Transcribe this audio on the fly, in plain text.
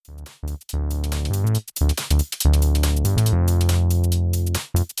Hello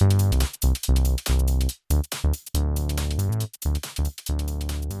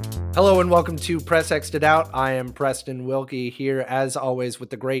and welcome to Press X'd Out. I am Preston Wilkie here, as always,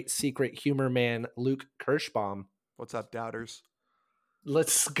 with the great secret humor man, Luke Kirschbaum. What's up, doubters?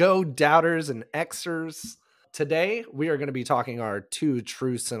 Let's go, doubters and Xers. Today, we are going to be talking our two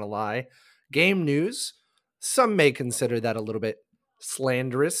truths and a lie. Game news. Some may consider that a little bit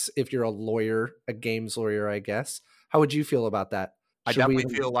slanderous if you're a lawyer, a games lawyer, I guess. How would you feel about that? I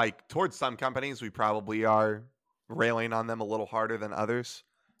definitely feel like towards some companies, we probably are railing on them a little harder than others.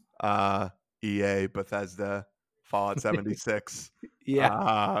 EA, Bethesda, Fallout 76,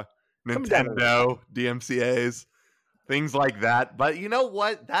 Nintendo, DMCA's, things like that. But you know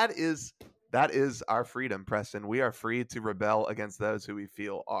what? That is our freedom, Preston. We are free to rebel against those who we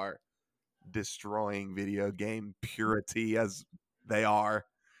feel are destroying video game purity as they are.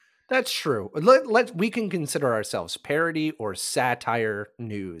 That's true. We can consider ourselves parody or satire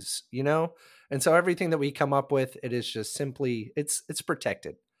news, you know? And so everything that we come up with, it is just simply, it's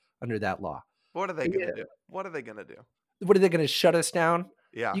protected under that law. What are they going to do? What are they going to do? What are they going to shut us down?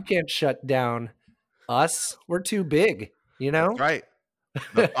 Yeah. You can't shut down us. We're too big, you know? That's right.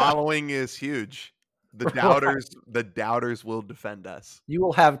 The following is huge. The doubters will defend us. You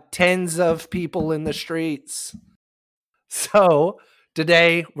will have tens of people in the streets. So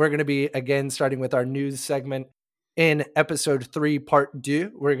today we're going to be, again, starting with our news segment. In episode 3, part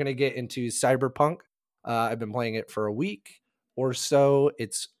 2, we're going to get into Cyberpunk. I've been playing it for a week or so.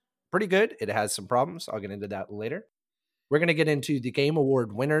 It's pretty good. It has some problems. I'll get into that later. We're going to get into the Game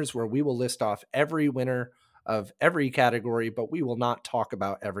Award winners, where we will list off every winner of every category, but we will not talk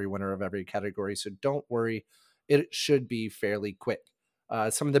about every winner of every category. So don't worry. It should be fairly quick.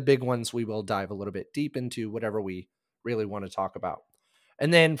 Some of the big ones we will dive a little bit deep into, whatever we really want to talk about.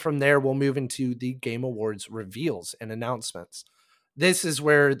 And then from there, we'll move into the Game Awards reveals and announcements. This is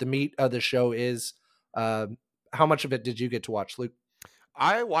where the meat of the show is. How much of it did you get to watch, Luke?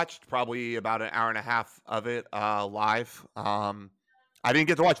 I watched probably about an hour and a half of it live. I didn't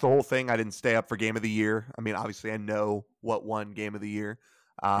get to watch the whole thing. I didn't stay up for Game of the Year. I mean, obviously, I know what won Game of the Year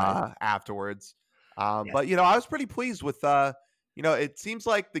afterwards. But, you know, I was pretty pleased with, you know, it seems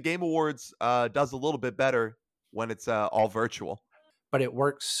like the Game Awards does a little bit better when it's all virtual. But it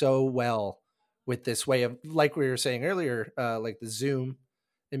works so well with this way of, like we were saying earlier, like the Zoom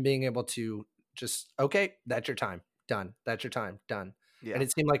and being able to just, okay, that's your time, done. That's your time, done. Yeah. And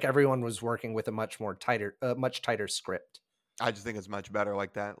it seemed like everyone was working with a much tighter script. I just think it's much better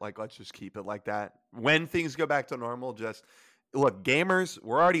like that. Like, let's just keep it like that. When things go back to normal, just look, gamers,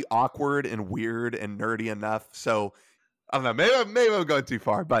 we're already awkward and weird and nerdy enough. So I don't know, maybe I'm going too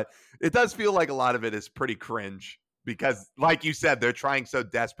far, but it does feel like a lot of it is pretty cringe because, like you said, they're trying so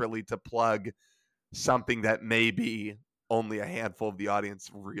desperately to plug something that maybe only a handful of the audience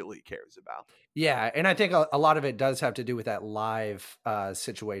really cares about. Yeah, and I think a lot of it does have to do with that live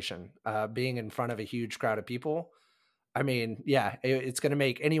situation, being in front of a huge crowd of people. I mean, yeah, it's going to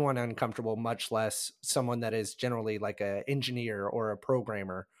make anyone uncomfortable, much less someone that is generally like an engineer or a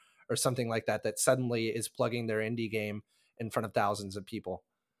programmer or something like that, that suddenly is plugging their indie game in front of thousands of people.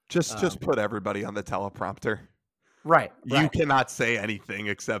 Just put everybody on the teleprompter. Right. You cannot say anything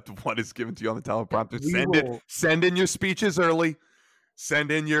except what is given to you on the teleprompter. Send in your speeches early.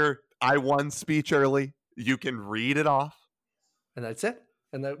 Send in your I won speech early. You can read it off. And that's it.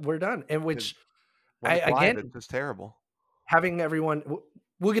 And that we're done. And which it's just terrible. Having everyone,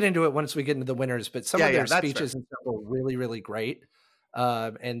 we'll get into it once we get into the winners, but some of their speeches and stuff were really, really great.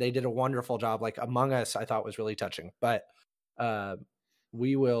 And they did a wonderful job. Like Among Us, I thought was really touching, but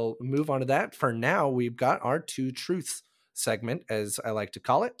we will move on to that. For now, we've got our Two Truths segment, as I like to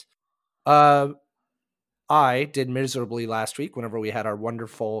call it. I did miserably last week whenever we had our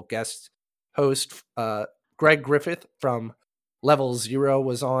wonderful guest host, Greg Griffith from Level Zero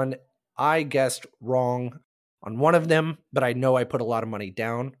was on. I guessed wrong on one of them, but I know I put a lot of money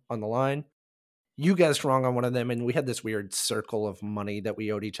down on the line. You guessed wrong on one of them, and we had this weird circle of money that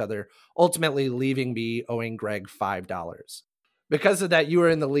we owed each other, ultimately leaving me owing Greg $5. Because of that, you were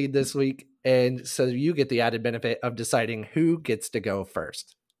in the lead this week, and so you get the added benefit of deciding who gets to go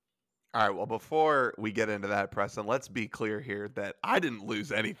first. All right, well, before we get into that, Preston, let's be clear here that I didn't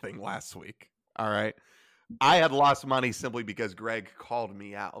lose anything last week, all right? I had lost money simply because Greg called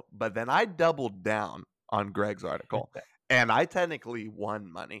me out, but then I doubled down on Greg's article, and I technically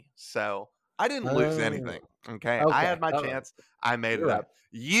won money, so I didn't lose anything, okay? I had my chance. I made it up.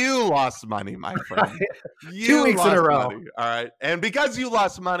 You lost money, my friend. 2 weeks in a row. Money, all right? And because you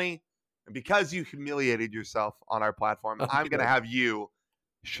lost money, and because you humiliated yourself on our platform, I'm going to have you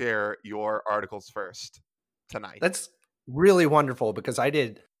share your articles first tonight. That's really wonderful because I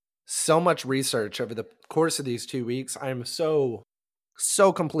did so much research over the course of these 2 weeks. I'm so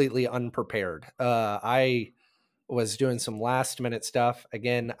completely unprepared. I was doing some last minute stuff.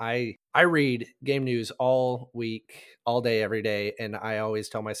 Again, I read game news all week, all day, every day, and I always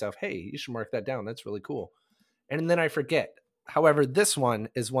tell myself, "Hey, you should mark that down. That's really cool." And then I forget. However, this one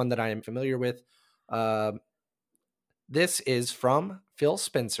is one that I am familiar with. Uh, this is from Phil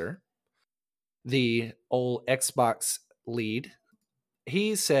Spencer, the old Xbox lead.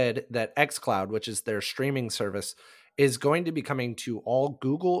 He said that xCloud, which is their streaming service, is going to be coming to all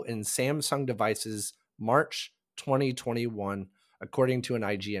Google and Samsung devices March 2021, according to an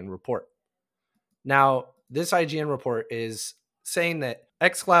IGN report. Now, this IGN report is saying that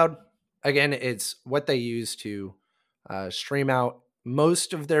xCloud, again, it's what they use to stream out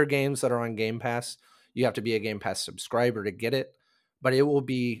most of their games that are on Game Pass. You have to be a Game Pass subscriber to get it, but it will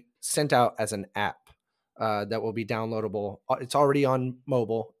be sent out as an app that will be downloadable. It's already on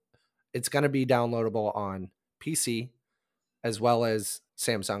mobile. It's going to be downloadable on PC as well as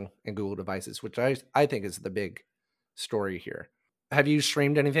Samsung and Google devices, which I think is the big story here. Have you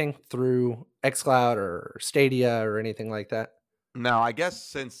streamed anything through xCloud or Stadia or anything like that? No, I guess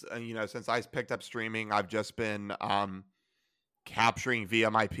since since I picked up streaming, I've just been capturing via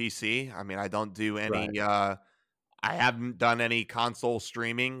my PC. I mean, I don't do Right. any I haven't done any console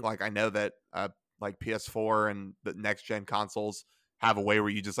streaming. Like I know that like PS4 and the next gen consoles have a way where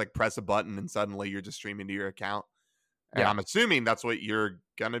you just like press a button and suddenly you're just streaming to your account. And Yeah. I'm assuming that's what you're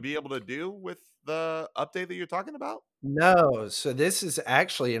gonna be able to do with the update that you're talking about. No. So this is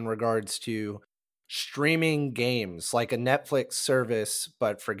actually in regards to streaming games, like a Netflix service,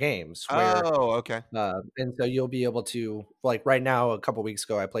 but for games where Oh, okay. and so you'll be able to, like, right now, a couple weeks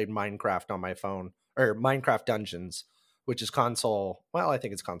ago, I played Minecraft on my phone, or Minecraft Dungeons, which is console. Well, I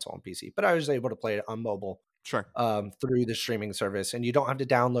think it's console and PC, but I was able to play it on mobile Sure. through the streaming service, and you don't have to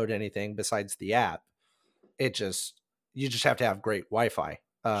download anything besides the app. It just You just have to have great Wi-Fi.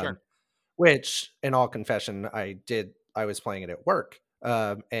 Sure. Which, in all confession, I did. I was playing it at work,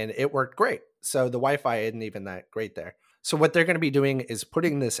 and it worked great. So the Wi-Fi isn't even that great there. So what they're going to be doing is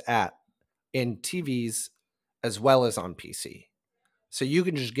putting this app in TVs as well as on PC. So you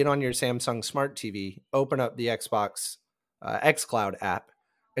can just get on your Samsung Smart TV, open up the Xbox XCloud app,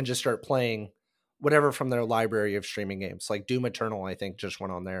 and just start playing whatever from their library of streaming games. Like Doom Eternal, I think just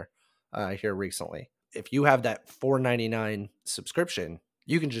went on there here recently. If you have that $4.99 subscription,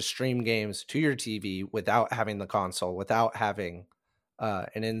 you can just stream games to your TV without having the console, without having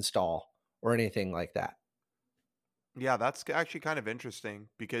an install or anything like that. Yeah, that's actually kind of interesting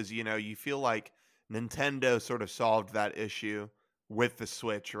because you feel like Nintendo sort of solved that issue with the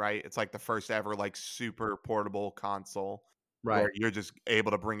Switch, right? It's like the first ever like super portable console where Right. you're just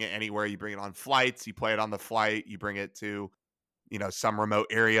able to bring it anywhere. You bring it on flights, you play it on the flight, you bring it to, some remote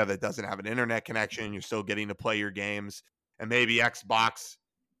area that doesn't have an internet connection, you're still getting to play your games. And maybe Xbox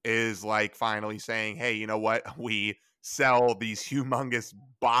is like finally saying, "Hey, you know what? We sell these humongous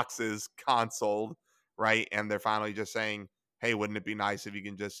boxes console, right?" And they're finally just saying, "Hey, wouldn't it be nice if you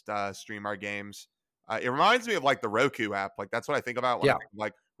can just stream our games?" It reminds me of like the Roku app. Like that's what I think about when I Yeah. think of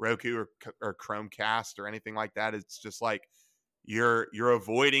like Roku or Chromecast or anything like that. It's just like you're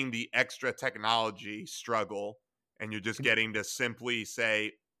avoiding the extra technology struggle, and you're just getting to simply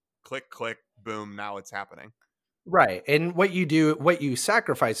say, "Click, click, boom." Now it's happening. Right. And what you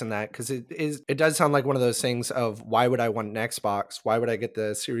sacrifice in that, because it does sound like one of those things of, why would I want an Xbox? Why would I get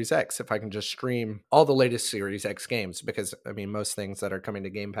the Series X if I can just stream all the latest Series X games? Because I mean, most things that are coming to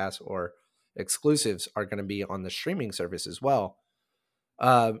Game Pass or exclusives are going to be on the streaming service as well.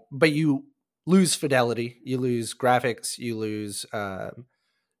 But you lose fidelity, you lose graphics, you lose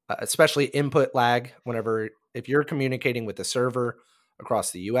especially input lag whenever, if you're communicating with the server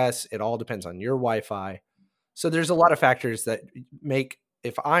across the US, it all depends on your Wi-Fi. So there's a lot of factors that make,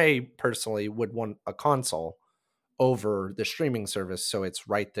 if I personally would want a console over the streaming service, so it's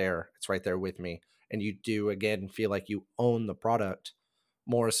right there with me, and you do again feel like you own the product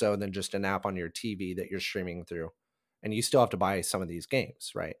more so than just an app on your TV that you're streaming through, and you still have to buy some of these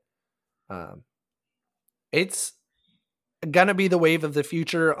games, right? Um, it's gonna be the wave of the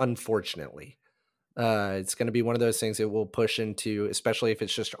future, unfortunately. It's gonna be one of those things that will push into, especially if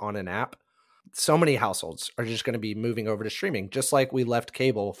it's just on an app. So many households are just going to be moving over to streaming, just like we left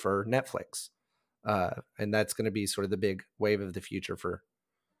cable for Netflix. And that's going to be sort of the big wave of the future for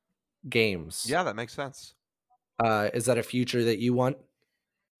games. Yeah, that makes sense. Is that a future that you want?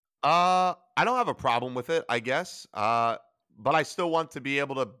 I don't have a problem with it, I guess. But I still want to be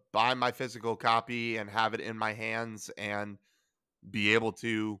able to buy my physical copy and have it in my hands and be able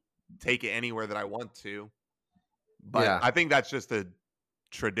to take it anywhere that I want to. But Yeah. I think that's just a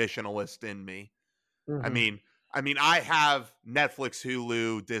traditionalist in me. I Mhm. mean, I have Netflix,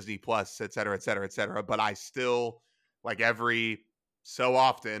 Hulu, Disney Plus, et cetera, et cetera, et cetera. But I still, like, every so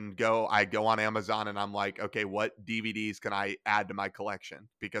often I go on Amazon and I'm like, okay, what DVDs can I add to my collection?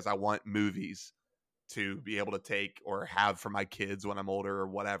 Because I want movies to be able to take or have for my kids when I'm older or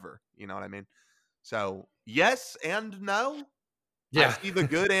whatever. You know what I mean? So yes and no. I Yeah. see the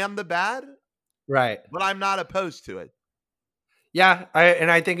good and the bad, Right. but I'm not opposed to it. Yeah,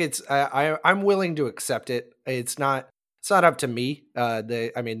 I think it's I'm willing to accept it. It's not up to me.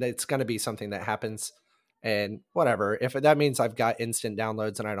 I mean, it's going to be something that happens, and whatever. If that means I've got instant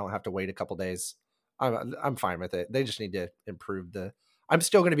downloads and I don't have to wait a couple days, I'm fine with it. They just need to improve the. I'm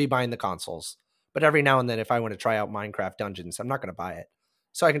still going to be buying the consoles, but every now and then, if I want to try out Minecraft Dungeons, I'm not going to buy it,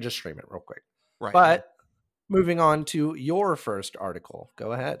 so I can just stream it real quick. Right. But moving on to your first article,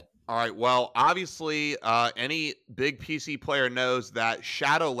 go ahead. All right. Well, obviously, any big PC player knows that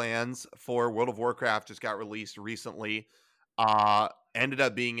Shadowlands for World of Warcraft just got released recently. Ended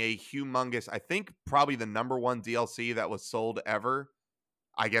up being a humongous, I think, probably the number one DLC that was sold ever.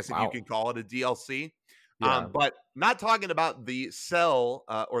 I guess if you Wow. can call it a DLC. Yeah. But not talking about the sell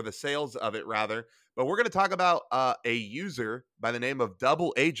or the sales of it, rather. But we're going to talk about a user by the name of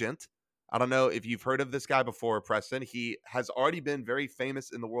Double Agent. I don't know if you've heard of this guy before, Preston. He has already been very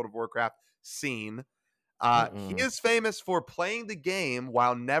famous in the World of Warcraft scene. He Mm-mm. is famous for playing the game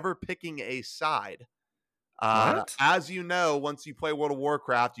while never picking a side. What? As you know, once you play World of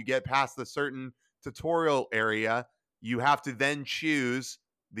Warcraft, you get past the certain tutorial area. You have to then choose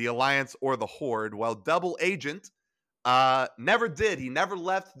the Alliance or the Horde. Well, Double Agent never did. He never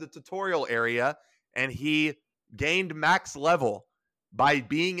left the tutorial area, and he gained max level by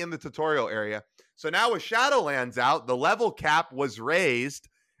being in the tutorial area. So now with Shadowlands out, the level cap was raised,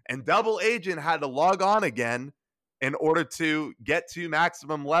 and Double Agent had to log on again in order to get to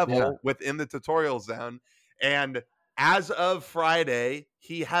maximum level Yeah. within the tutorial zone. And as of Friday,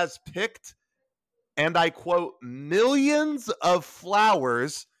 he has picked, and I quote, millions of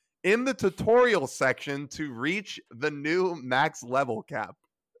flowers in the tutorial section to reach the new max level cap.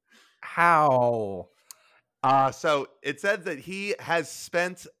 How? So it said that he has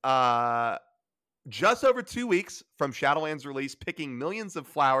spent just over 2 weeks from Shadowlands release picking millions of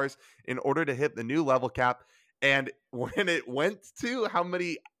flowers in order to hit the new level cap. And when it went to how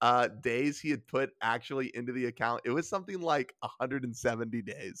many days he had put actually into the account, it was something like 170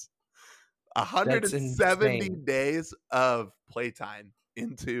 days. That's 170 insane. days of playtime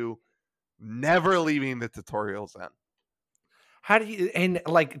into never leaving the tutorial zone. How do you, and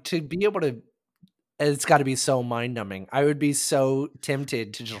like, to be able to, it's got to be so mind numbing. I would be so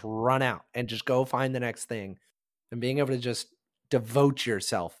tempted to just run out and just go find the next thing, and being able to just devote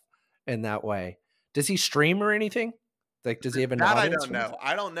yourself in that way. Does he stream or anything? Like, does he have an That I audience don't or anything? know.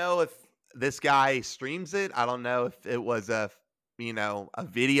 I don't know if this guy streams it. I don't know if it was a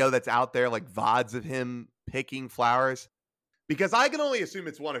video that's out there, like VODs of him picking flowers. Because I can only assume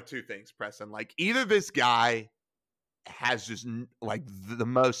it's one of two things, Preston. Like, either this guy has just like the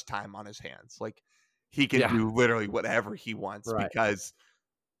most time on his hands. Like, he can Yeah. do literally whatever he wants Right. because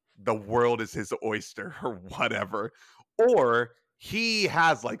the world is his oyster or whatever. Or he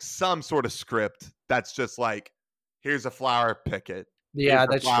has like some sort of script that's just like, here's a flower, pick it. Here's Yeah, a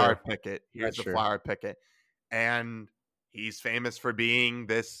that's flower, true. pick it. Here's That's a true. flower, pick it. And he's famous for being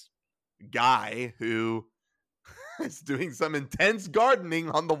this guy who is doing some intense gardening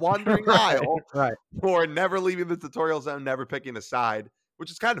on the Wandering Right. Isle Right. for never leaving the tutorial zone, never picking a side,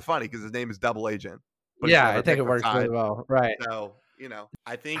 which is kind of funny because his name is Double Agent, but he's Yeah, I never think it picked a works side. really well. Right. So,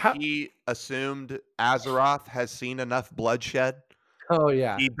 I think How, he assumed Azeroth has seen enough bloodshed. oh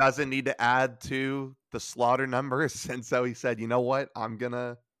yeah. He doesn't need to add to the slaughter numbers. And so he said, you know what? I'm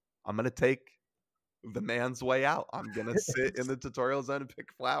gonna take the man's way out. I'm gonna sit in the tutorial zone and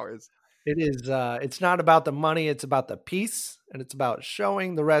pick flowers. It is it's not about the money, it's about the peace, and it's about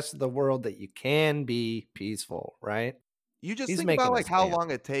showing the rest of the world that you can be peaceful, right? You just He's think about making a like how stand.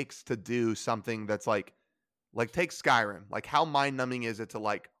 long it takes to do something that's like take Skyrim. Like, how mind numbing is it to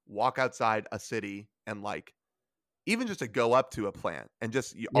like walk outside a city and like even just to go up to a plant and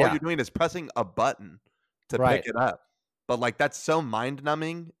just all Yeah, you're doing is pressing a button to pick right. it up. But like, that's so mind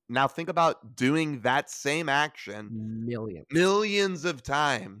numbing. Now think about doing that same action Millions. millions of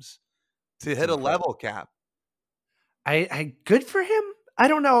times to It's hit a incredible. level cap. I good for him. I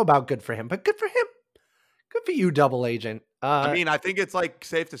don't know about good for him, but good for him. Good for you, Double Agent. I mean, I think it's like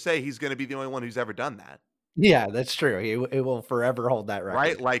safe to say he's going to be the only one who's ever done that. Yeah, that's true. It will forever hold that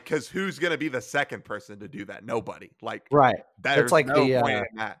right? record. Like, because who's going to be the second person to do that? Nobody. Like, Right. That's there's like no point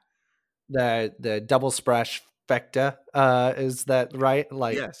in that. the double splash fecta, is that right?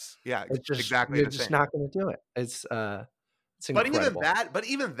 Like, Yes. Yeah. it's just Exactly you're the just same. not gonna do it. It's incredible. But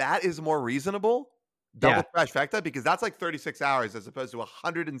even that is more reasonable. Double Yeah, trifecta, because that's like 36 hours as opposed to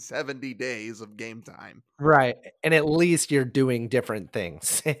 170 days of game time. right, and at least you're doing different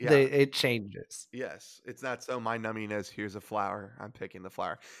things. Yeah. It changes. Yes. It's not so mind numbing as here's a flower. I'm picking the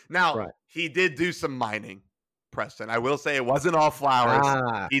flower. Now, Right. he did do some mining, Preston. I will say it wasn't all flowers.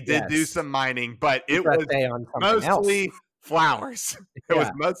 Ah, He did do yes. some mining, but You it press was A on something else. mostly flowers. It was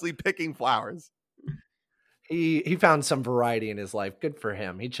Yeah. mostly picking flowers. He found some variety in his life. Good for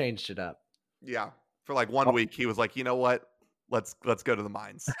him. He changed it up. Yeah. For like 1 week, he was like, you know what? Let's go to the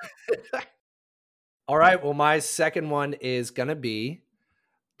mines. All right, well, my second one is gonna be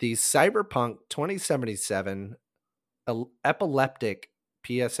the Cyberpunk 2077 epileptic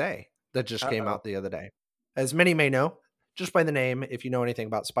PSA that just came Uh-oh. out the other day. As many may know, just by the name, if you know anything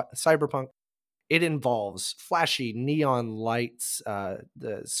about Cyberpunk, it involves flashy neon lights,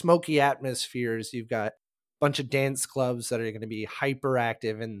 the smoky atmospheres. You've got a bunch of dance clubs that are going to be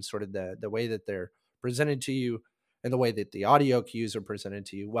hyperactive in sort of the way that they're presented to you and the way that the audio cues are presented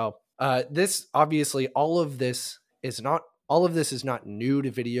to you. Well, this obviously all of this is not new to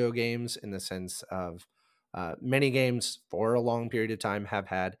video games in the sense of many games for a long period of time have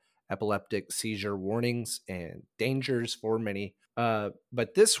had epileptic seizure warnings and dangers for many.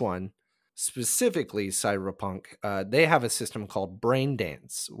 But this one, specifically Cyberpunk, they have a system called Brain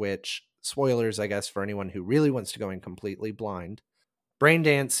Dance, which, spoilers, I guess, for anyone who really wants to go in completely blind. Brain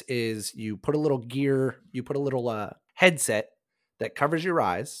Dance is you put a little headset that covers your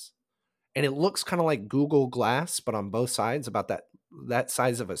eyes, and it looks kind of like Google Glass, but on both sides, about that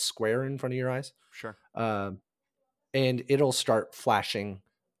size of a square in front of your eyes. Sure. Uh, and it'll start flashing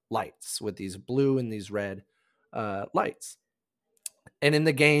lights with these blue and these red lights. And in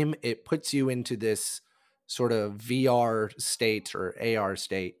the game, it puts you into this sort of VR state or AR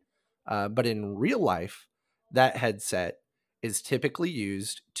state. But in real life, that headset is typically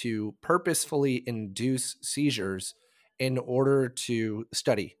used to purposefully induce seizures in order to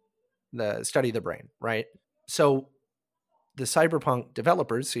study the brain, right? So the Cyberpunk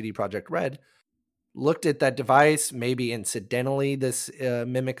developers, CD Projekt Red, looked at that device. Maybe incidentally, this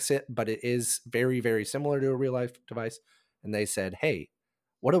mimics it, but it is very, very similar to a real life device. And they said, hey,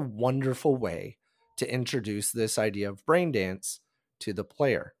 what a wonderful way to introduce this idea of brain dance to the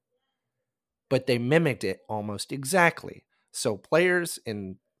player. But they mimicked it almost exactly. So players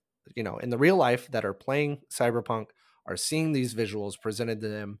in the real life that are playing Cyberpunk are seeing these visuals presented to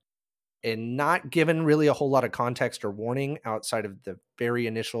them and not given really a whole lot of context or warning outside of the very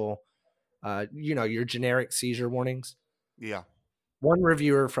initial your generic seizure warnings. Yeah. One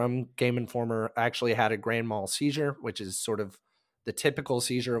reviewer from Game Informer actually had a grand mal seizure, which is sort of the typical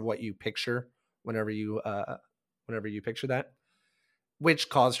seizure of what you picture whenever you picture that, which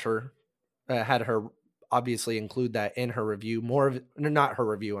caused her had her obviously include that in her review. Not her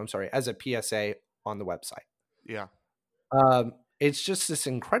review, I'm sorry, as a PSA on the website. Yeah. It's just this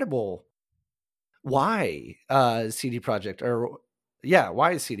incredible why CD Projekt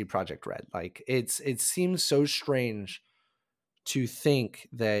why is CD Projekt Red? Like it seems so strange to think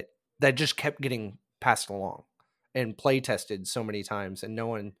that just kept getting passed along and play tested so many times and no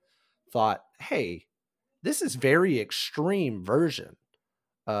one thought, hey, this is very extreme version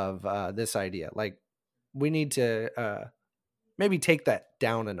of this idea. Like we need to maybe take that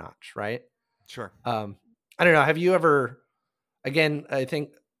down a notch, right? Sure. I don't know. Have you ever, again, I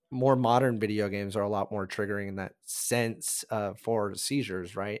think more modern video games are a lot more triggering in that sense for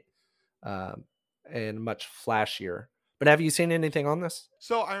seizures, right? And much flashier. But have you seen anything on this?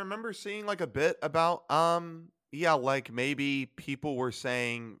 So I remember seeing like a bit about yeah, like maybe people were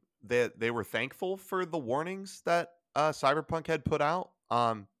saying that they were thankful for the warnings that Cyberpunk had put out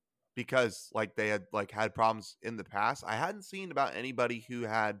because like they had problems in the past. I hadn't seen about anybody who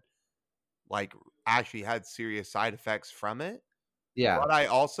had like actually had serious side effects from it. Yeah. But I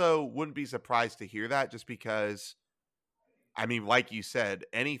also wouldn't be surprised to hear that just because I mean, like you said,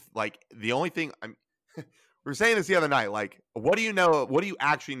 the only thing we were saying this the other night, like, what do you know? What do you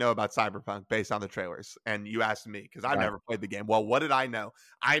actually know about Cyberpunk based on the trailers? And you asked me because I've Right. never played the game. Well, what did I know?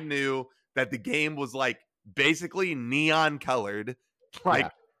 I knew that the game was like basically neon colored. Like, Yeah.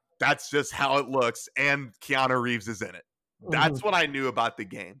 that's just how it looks. And Keanu Reeves is in it. That's what I knew about the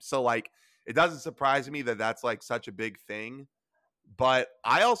game. So, like, it doesn't surprise me that that's like such a big thing. But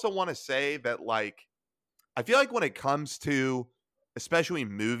I also want to say that, like, I feel like when it comes to especially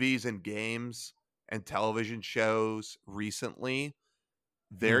movies and games and television shows recently,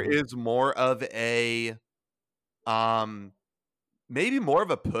 there Mhm. is more of a um maybe more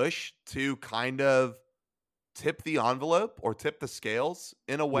of a push to kind of tip the envelope or tip the scales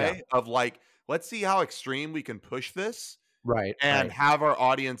in a Yeah. way of like, let's see how extreme we can push this Right, and right. have our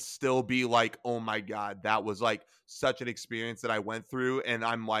audience still be like, "Oh my god, that was like such an experience that I went through." And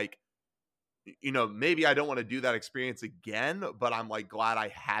I'm like, maybe I don't want to do that experience again, but I'm like glad I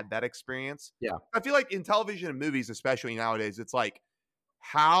had that experience. Yeah. I feel like in television and movies, especially nowadays, it's like,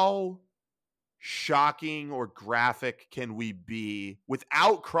 how shocking or graphic can we be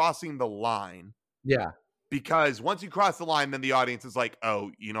without crossing the line? Yeah. Because once you cross the line, then the audience is like,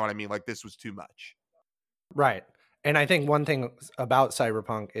 "Oh, you know what I mean? Like this was too much." Right. And I think one thing about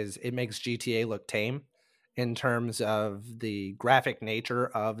Cyberpunk is it makes GTA look tame in terms of the graphic nature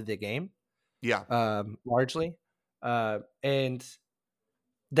of the game, Yeah, largely. And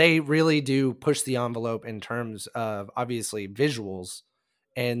they really do push the envelope in terms of obviously visuals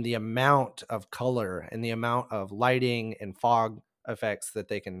and the amount of color and the amount of lighting and fog effects that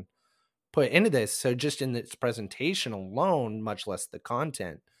they can put into this. So just in its presentation alone, much less the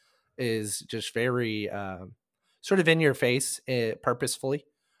content, is just very sort of in your face purposefully.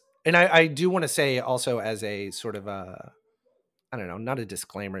 And I do want to say also as a sort of a, I don't know, not a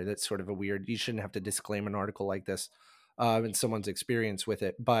disclaimer. That's sort of a weird. You shouldn't have to disclaim an article like this and someone's experience with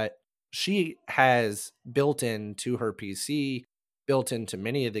it. But she has built into her PC, built into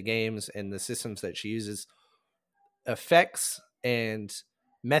many of the games and the systems that she uses, effects and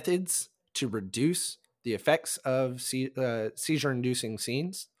methods to reduce the effects of seizure-inducing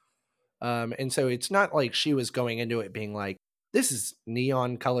scenes. And so it's not like she was going into it being like, "This is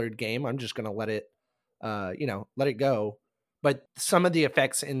neon colored game. I'm just going to let it, let it go." But some of the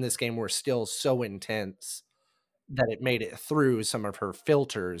effects in this game were still so intense that it made it through some of her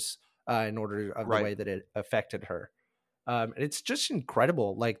filters in order of the right. way that it affected her. And it's just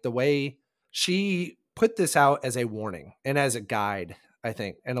incredible, like the way she put this out as a warning and as a guide, I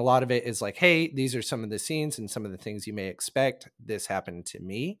think. And a lot of it is like, hey, these are some of the scenes and some of the things you may expect. This happened to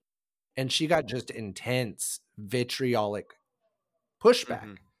me. And she got just intense vitriolic pushback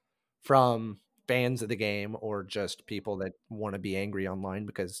Mhm. from fans of the game or just people that want to be angry online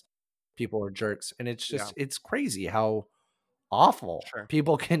because people are jerks. And it's Yeah, just, it's crazy how awful sure.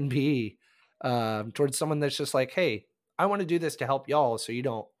 people can be towards someone that's just like, hey, I want to do this to help y'all so you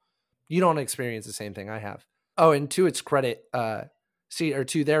don't experience the same thing I have. Oh, and to its credit,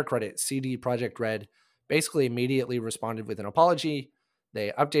 to their credit, CD Project Red basically immediately responded with an apology.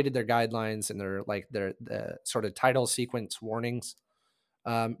 They updated their guidelines and their the sort of title sequence warnings.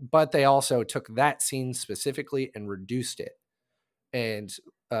 But they also took that scene specifically and reduced it and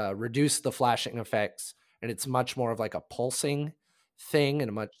reduced the flashing effects. And it's much more of like a pulsing thing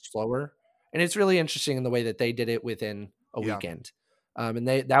and much slower. And it's really interesting in the way that they did it within a Yeah. weekend. And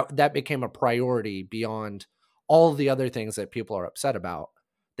that became a priority beyond all the other things that people are upset about.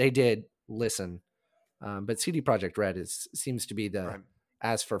 They did listen, but CD Projekt Red seems to be the Right.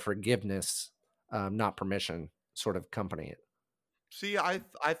 as for forgiveness, not permission sort of company. See, I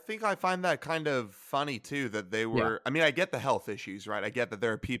think I find that kind of funny too that they Yeah, were, I mean, I get the health issues, right? I get that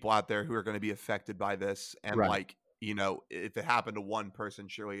there are people out there who are going to be affected by this and right. like, if it happened to one person,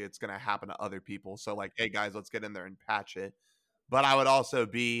 surely it's going to happen to other people. So like, hey guys, let's get in there and patch it. But I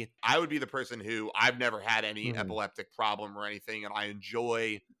would be the person who I've never had any Hmm. epileptic problem or anything and I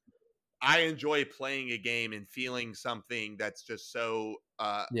enjoy playing a game and feeling something that's just so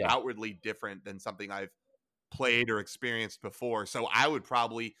Yeah, outwardly different than something I've played or experienced before. So I would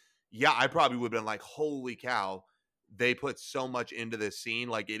probably, yeah, I probably would have been like, holy cow, they put so much into this scene.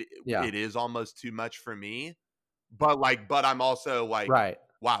 Like yeah, it is almost too much for me. But I'm also like, right.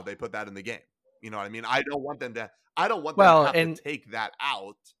 wow, they put that in the game. You know what I mean? I don't want them to Well, have to and take that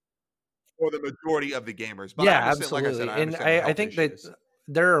out for the majority of the gamers. But I yeah, understand, like I said, absolutely. I And understand the I health think that issues.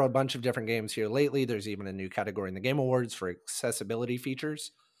 there are a bunch of different games here lately. There's even a new category in the Game Awards for accessibility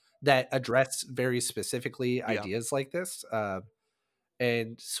features that address very specifically Yeah. ideas like this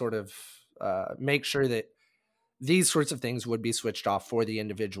and sort of make sure that these sorts of things would be switched off for the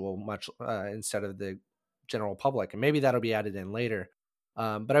individual much instead of the general public. And maybe that'll be added in later.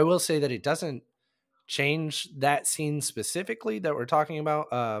 But I will say that it doesn't change that scene specifically that we're talking about.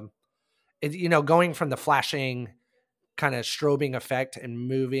 Going from the flashing kind of strobing effect and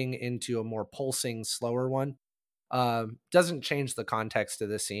moving into a more pulsing, slower one doesn't change the context of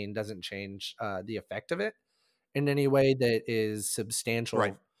the scene, doesn't change the effect of it in any way that is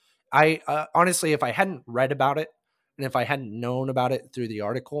Right. substantial. I honestly, if I hadn't read about it and if I hadn't known about it through the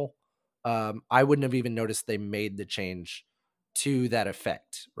article, I wouldn't have even noticed they made the change to that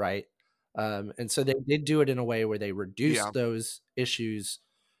effect, right? And so they did do it in a way where they reduced those issues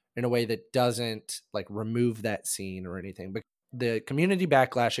in a way that doesn't like remove that scene or anything. But the community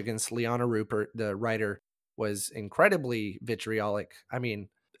backlash against Liana Rupert, the writer, was incredibly vitriolic. I mean,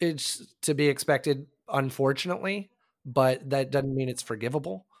 it's to be expected, unfortunately, but that doesn't mean it's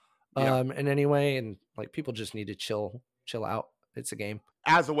forgivable in any way. And like people just need to chill out. It's a game.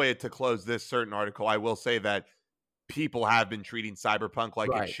 As a way to close this certain article, I will say that people have been treating Cyberpunk like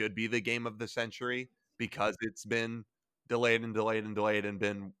it should be the game of the century because it's been delayed and delayed and delayed and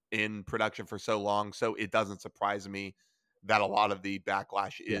been in production for so long. So it doesn't surprise me that a lot of the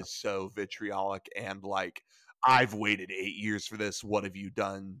backlash is so vitriolic and like, I've waited 8 years for this. What have you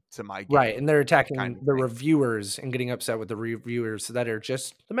done to my game? Right. And they're attacking the reviewers and getting upset with the reviewers that are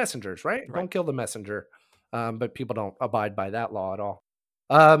just the messengers, right? Don't kill the messenger. But people don't abide by that law at all.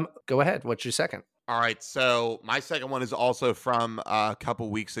 Go ahead. What's your second? All right. So my second one is also from a couple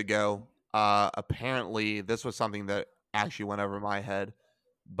weeks ago. Apparently, this was something that actually went over my head,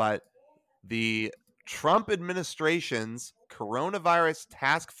 but the Trump administration's coronavirus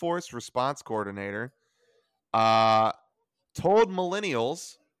task force response coordinator told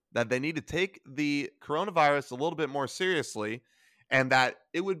millennials that they need to take the coronavirus a little bit more seriously and that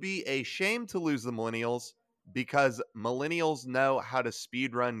it would be a shame to lose the millennials because millennials know how to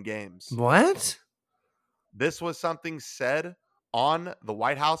speedrun games. What? This was something said on the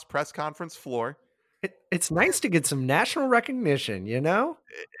White House press conference floor. It's nice to get some national recognition, you know?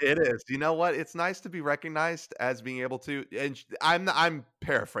 It is. You know what? It's nice to be recognized as being able to. And I'm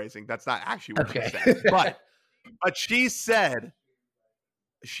paraphrasing. That's not actually what she said. But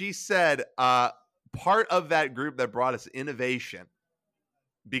she said, part of that group that brought us innovation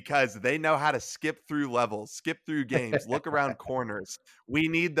because they know how to skip through levels, skip through games, look around corners. We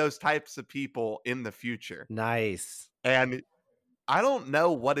need those types of people in the future. Nice. And I don't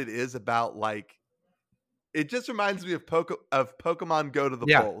know what it is about, like, it just reminds me of Pokemon Go to the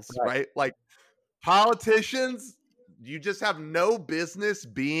polls, right? Like, politicians, you just have no business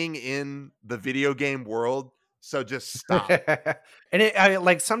being in the video game world, so just stop. And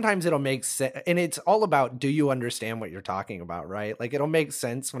like sometimes it'll make sense, and it's all about, do you understand what you're talking about, right? Like it'll make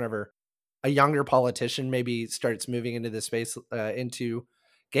sense whenever a younger politician maybe starts moving into this space, into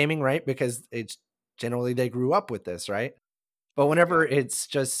gaming, right? Because it's generally they grew up with this, right? But whenever it's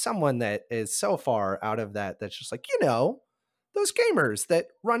just someone that is so far out of that, that's just like, those gamers that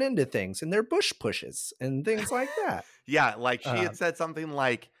run into things and their bush pushes and things like that. Yeah, like she had said something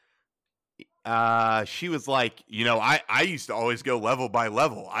like, she was like, I used to always go level by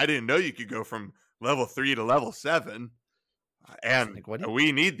level. I didn't know you could go from level 3 to level 7. And like,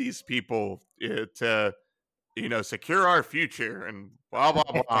 we need these people to, secure our future and blah, blah,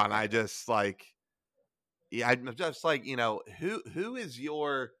 blah. And I just like, I'm just like, who is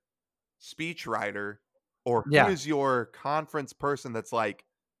your speechwriter or who is your conference person that's like,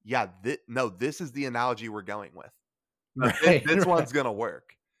 this is the analogy we're going with. Right, this one's going to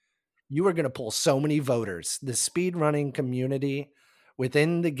work. You are going to pull so many voters. The speedrunning community,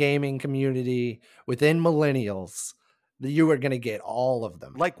 within the gaming community, within millennials, you are going to get all of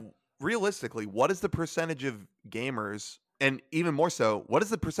them. Like, realistically, what is the percentage of gamers, and even more so, what is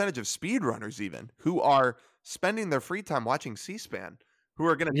the percentage of speedrunners even, who are spending their free time watching C-SPAN, who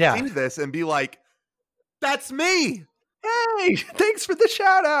are going to see this and be like, that's me! Hey, thanks for the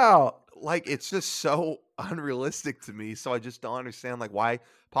shout out! Like, it's just so unrealistic to me, so I just don't understand like why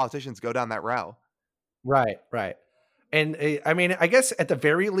politicians go down that route. Right. And I mean, I guess at the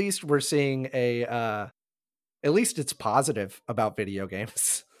very least we're seeing at least it's positive about video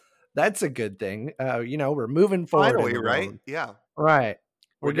games. That's a good thing. We're moving forward. Finally, right? Yeah. Right.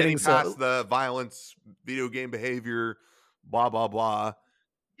 We're getting past the violence, video game behavior, blah, blah, blah.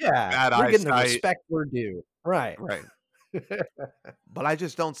 Yeah. We're getting the respect we're due. Right. But I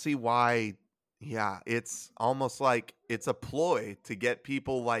just don't see why. Yeah, it's almost like it's a ploy to get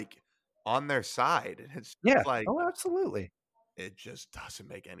people like on their side. It's just like, oh, absolutely. It just doesn't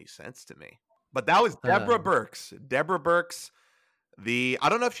make any sense to me. But that was Deborah Birx. Deborah Birx, I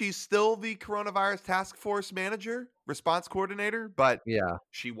don't know if she's still the coronavirus task force manager, response coordinator, but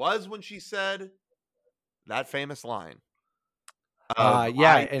she was when she said that famous line.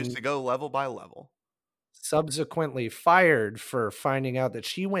 Just to go level by level. Subsequently fired for finding out that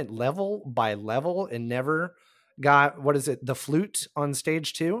she went level by level and never got, the flute on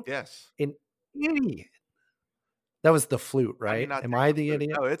stage 2? Yes. An idiot. That was the flute, right? Am I the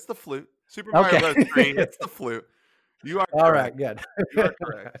idiot? No, it's the flute. Super Mario Bros. 3, it's the flute. You are all correct. Right, good. You are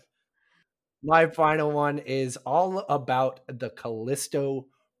correct. My final one is all about the Callisto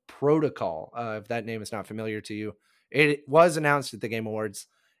Protocol. If that name is not familiar to you, it was announced at the Game Awards.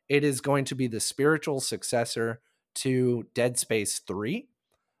 It is going to be the spiritual successor to Dead Space 3.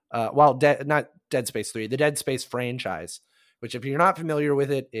 Not Dead Space 3, the Dead Space franchise, which, if you're not familiar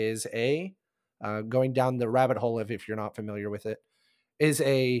with it, is going down the rabbit hole if you're not familiar with it, is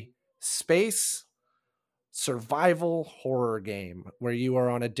a space survival horror game where you are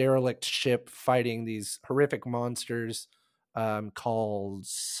on a derelict ship fighting these horrific monsters called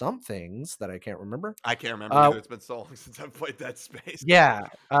somethings that I can't remember. I can't remember either. It's been so long since I've played Dead Space. Yeah,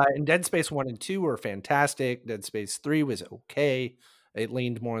 and Dead Space 1 and 2 were fantastic. Dead Space 3 was okay. It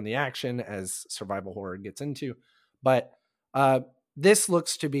leaned more on the action, as survival horror gets into. But this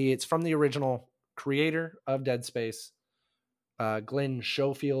looks to be, it's from the original creator of Dead Space, Glenn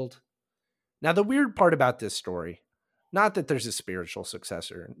Schofield. Now, the weird part about this story, not that there's a spiritual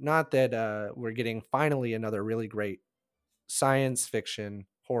successor, not that we're getting finally another really great science fiction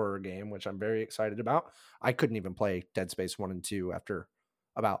horror game, which I'm very excited about. I couldn't even play Dead Space 1 and 2 after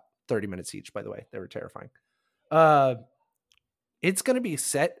about 30 minutes each, by the way. They were terrifying. It's going to be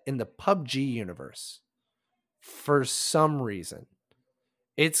set in the PUBG universe for some reason.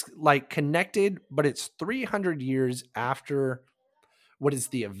 It's like connected, but it's 300 years after what is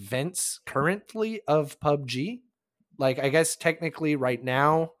the events currently of PUBG. Like, I guess technically right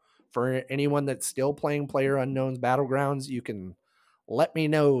now, for anyone that's still playing PlayerUnknown's Battlegrounds, you can let me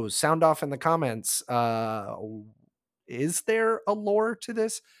know, sound off in the comments. Is there a lore to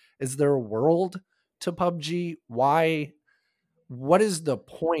this? Is there a world to PUBG? Why? What is the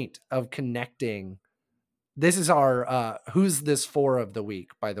point of connecting? This is our who's this for of the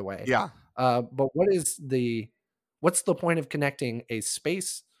week, by the way. Yeah. But what's the point of connecting a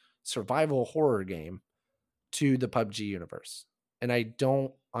space survival horror game to the PUBG universe? And I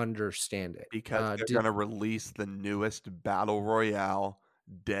don't understand it. Because they're going to release the newest Battle Royale,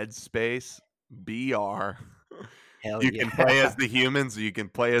 Dead Space BR. Hell you yeah. can play as the humans, or you can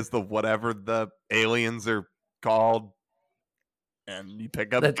play as the whatever the aliens are called. And you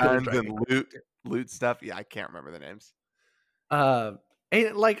pick up guns and loot stuff. Yeah, I can't remember the names.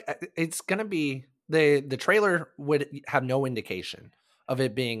 It's gonna be the trailer would have no indication of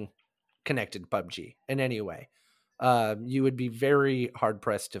it being connected to PUBG in any way. You would be very hard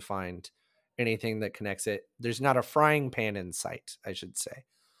pressed to find anything that connects it. There's not a frying pan in sight, I should say.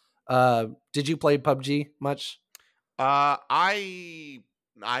 Did you play PUBG much? I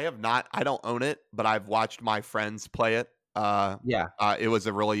have not. I don't own it, but I've watched my friends play it. It was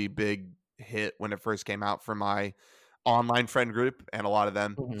a really big hit when it first came out for my online friend group, and a lot of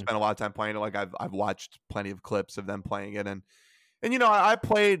them spent a lot of time playing it. Like I've watched plenty of clips of them playing it, and I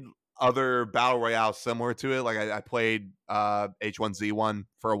played other battle royales similar to it. Like I played H1Z1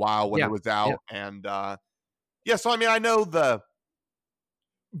 for a while when it was out, and so I mean I know the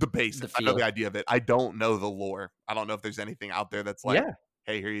basics. I know the idea of it. I don't know the lore. I don't know if there's anything out there that's like,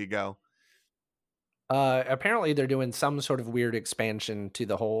 hey, here you go. Apparently they're doing some sort of weird expansion to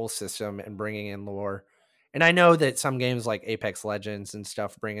the whole system and bringing in lore. And I know that some games like Apex Legends and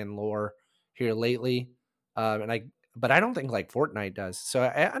stuff bring in lore here lately. But I don't think like Fortnite does. So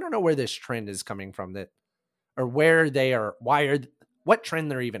I don't know where this trend is coming from, or where they are, what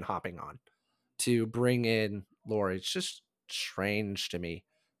trend they're even hopping on to bring in lore. It's just strange to me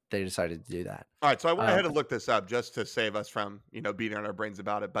they decided to do that. All right, so I went ahead and looked this up just to save us from, beating on our brains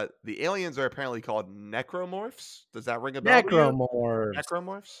about it. But the aliens are apparently called necromorphs. Does that ring a bell?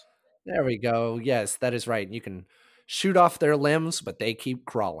 Necromorphs. There we go. Yes, that is right. You can shoot off their limbs, but they keep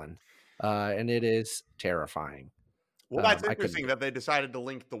crawling, and it is terrifying. Well, that's interesting that they decided to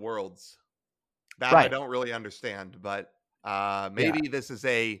link the worlds. That I don't really understand, but maybe this is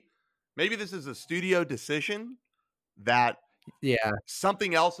a studio decision that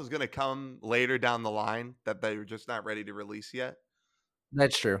something else is going to come later down the line that they're just not ready to release yet.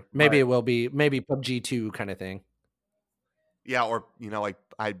 That's true. Maybe it will be PUBG 2 kind of thing. Yeah, or like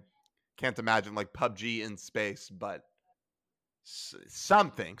I can't imagine like PUBG in space, but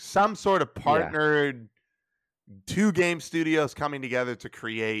some sort of partnered 2 game studios coming together to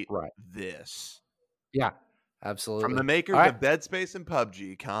create this. Yeah, absolutely. From the makers of Dead Space and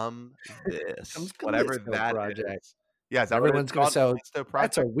PUBG, come this. Whatever that project is. Yeah, everyone's going to say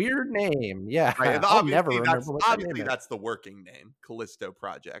that's a weird name. Yeah, I'll never remember what obviously that's the working name, Callisto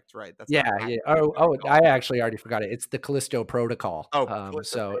Project, right? That's I actually already forgot it. It's the Callisto Protocol.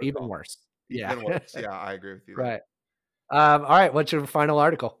 Protocol. Even worse. Even worse. Yeah, I agree with you. Right. All right. What's your final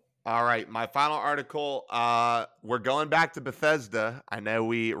article? All right, my final article. We're going back to Bethesda. I know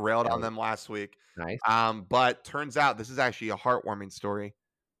we railed on them last week. Nice. But turns out this is actually a heartwarming story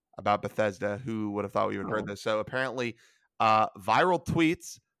about Bethesda. Who would have thought we would have heard this? So apparently, viral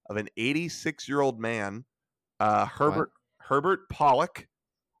tweets of an 86-year-old man, Herbert Pollock,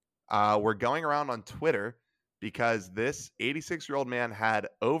 were going around on Twitter because this 86-year-old man had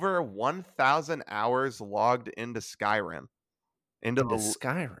over 1,000 hours logged into Skyrim, into Into the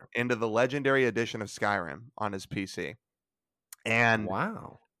Skyrim. into the legendary edition of Skyrim on his PC. And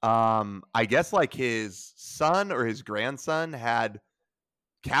Wow. I guess like his son or his grandson had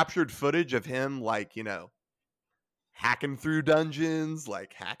captured footage of him, like, hacking through dungeons,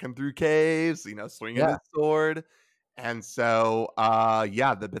 like hacking through caves, swinging Yeah. his sword. And so,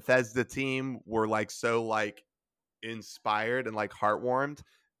 yeah, the Bethesda team were like so like inspired and like heartwarmed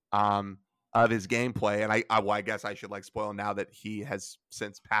um of his gameplay. And I guess I should like spoil now that he has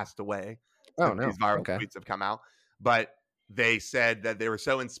since passed away Oh since these no. viral Okay. tweets have come out. But they said that they were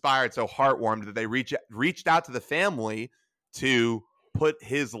so inspired, so heartwarmed that they reached out to the family to put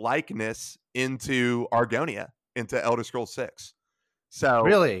his likeness into Argonia, into Elder Scrolls 6. So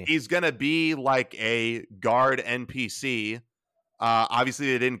Really? he's gonna be like a guard NPC.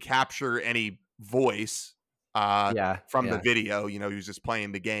 Obviously, they didn't capture any voice Yeah. from the Yeah. video. He was just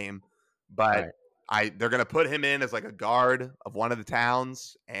playing the game. But Right. they're gonna put him in as like a guard of one of the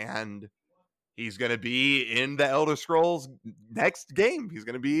towns, and he's gonna be in the Elder Scrolls next game. He's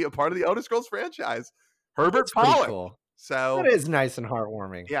gonna be a part of the Elder Scrolls franchise. Herbert That's pretty Pollack. cool. That So is nice and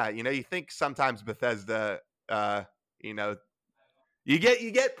heartwarming. yeah, you think sometimes Bethesda, you know, you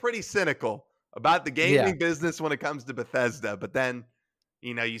get pretty cynical about the Yeah. gaming business when it comes to Bethesda, but then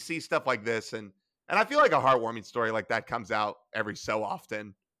you see stuff like this, and I feel like a heartwarming story like that comes out every so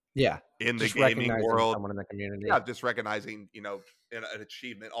often Yeah. in the Just gaming recognizing world. someone in the community. Yeah, just recognizing an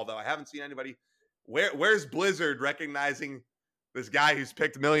achievement. Although I haven't seen anybody. Where's Blizzard recognizing this guy who's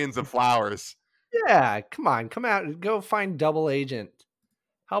picked millions of flowers? Yeah. Come on. Come out and go find Double Agent.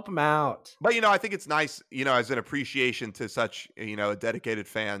 Help him out. But I think it's nice, as an appreciation to such a dedicated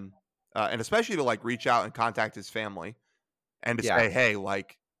fan, and especially to like reach out and contact his family and to Yeah. say, hey,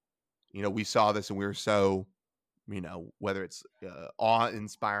 like, we saw this and we were so, whether it's awe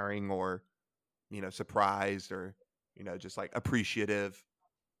inspiring or surprised or just like appreciative.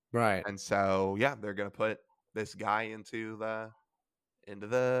 Right. And so yeah, they're gonna put this guy into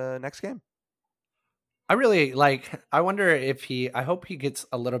the next game. I really I wonder if I hope he gets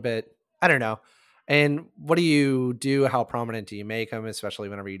a little bit, I don't know. And what do you do? How prominent do you make him? Especially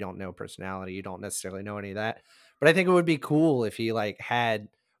whenever you don't know personality, you don't necessarily know any of that. But I think it would be cool if he had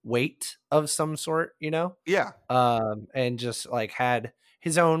weight of some sort, Yeah. and just had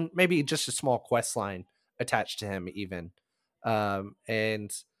his own, maybe just a small quest line attached to him even.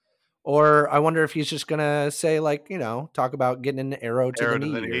 And or I wonder if he's just gonna say talk about getting an arrow to the Arrow to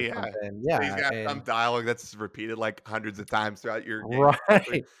the knee or knee, yeah. something. So he's Yeah. got some And dialogue that's repeated like hundreds of times throughout your game.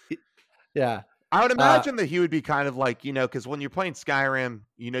 right. Yeah. I would Uh, imagine that he would be kind of like, because when you're playing Skyrim,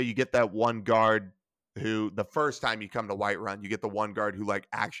 you get that one guard who the first time you come to Whiterun, you get the one guard who like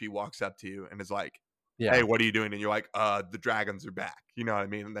actually walks up to you and is like, yeah. hey, what are you doing? And you're like, the dragons are back. You know what I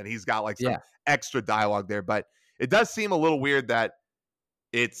mean? And then he's got like some Yeah. extra dialogue there. But it does seem a little weird that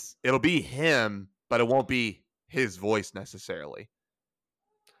it'll be him, but it won't be his voice necessarily.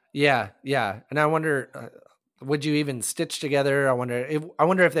 Yeah. Yeah. And I wonder, would you even stitch together? I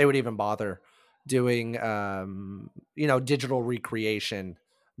wonder if they would even bother doing, digital recreation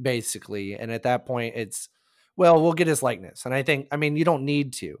basically. And at that point it's, well, we'll get his likeness. And I mean, you don't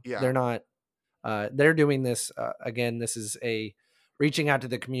need to, Yeah. they're not, they're doing this, again, this is a reaching out to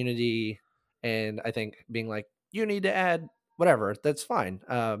the community. And I think being like, you need to add whatever, that's fine.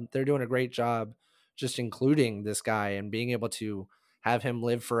 They're doing a great job just including this guy and being able to have him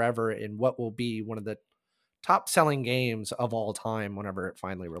live forever in what will be one of the top selling games of all time whenever it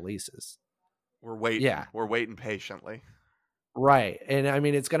finally releases. We're waiting. Yeah. We're waiting patiently. Right. And I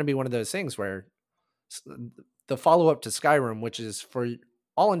mean, it's going to be one of those things where the follow up to Skyrim, which is for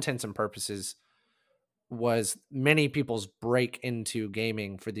all intents and purposes, was many people's break into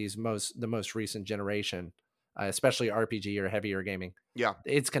gaming for the most recent generation, especially RPG or heavier gaming. Yeah.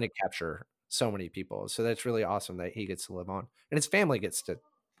 It's going to capture so many people. So that's really awesome that he gets to live on and his family gets to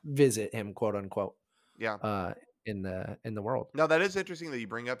visit him, quote unquote. Yeah. In the world. No, that is interesting that you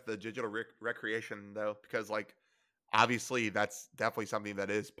bring up the digital recreation though, because like obviously that's definitely something that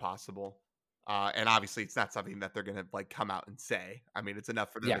is possible. And obviously it's not something that they're going to like come out and say. I mean, it's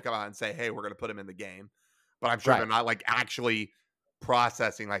enough for them to come out and say, hey, we're going to put him in the game. But I'm sure they're not like actually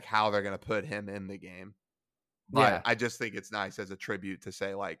processing like how they're going to put him in the game. But I just think it's nice as a tribute to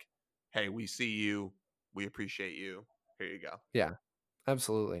say like, hey, we see you. We appreciate you. Here you go. Yeah,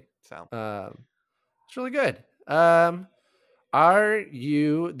 absolutely. So it's really good. That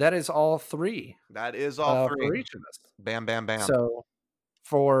is all three. That is all three for each of us. Bam, bam, bam. So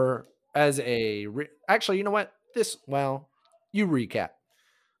actually, you know what? You recap.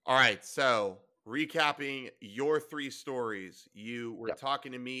 All right, so recapping your 3 stories, you were Yep.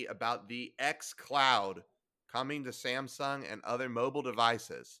 talking to me about the X Cloud coming to Samsung and other mobile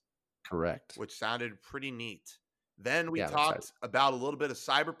devices, Correct. which sounded pretty neat. Then we Yeah, that's right. talked about a little bit of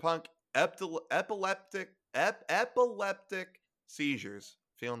cyberpunk epileptic seizures.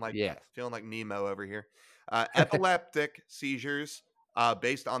 Yeah. Feeling like Nemo over here. Epileptic seizures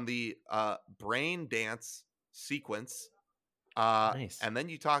based on the brain dance sequence. Nice. And then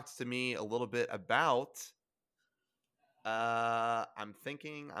you talked to me a little bit about. I'm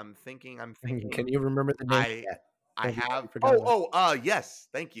thinking. Can you remember the name I yet? I Have you have. forgot about it? Yes.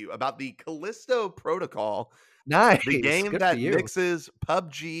 Thank you about the Callisto Protocol, the Nice. game Good for that you. mixes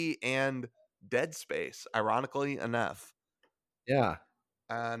PUBG and Dead Space. Ironically enough, Yeah.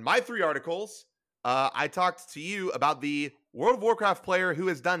 and my 3 articles. I talked to you about the World of Warcraft player who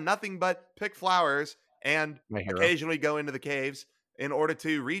has done nothing but pick flowers and My hero. occasionally go into the caves in order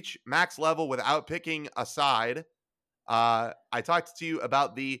to reach max level without picking a side. I talked to you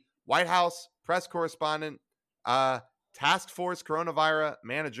about the White House press correspondent, task force coronavirus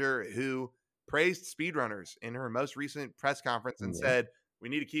manager who praised speedrunners in her most recent press conference and Yeah. said, we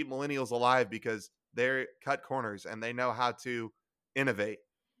need to keep millennials alive because they're cut corners and they know how to innovate.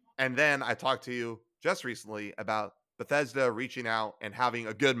 And then I talked to you just recently about Bethesda reaching out and having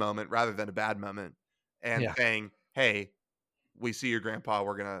a good moment rather than a bad moment and Yeah. saying, hey, we see your grandpa.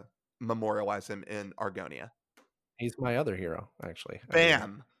 We're going to memorialize him in Argonia. He's my other hero, actually.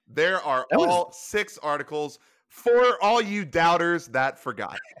 Bam. There are That was- all 6 articles for all you doubters that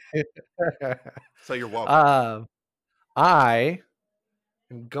forgot. So you're welcome. I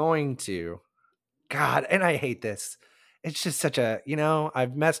am going to. God, and I hate this. It's just such a,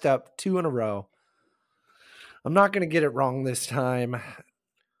 I've messed up 2 in a row. I'm not going to get it wrong this time.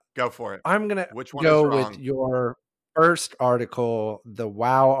 Go for it. I'm going to Which one go is wrong? with your first article, the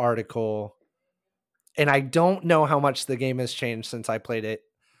WoW article. And I don't know how much the game has changed since I played it,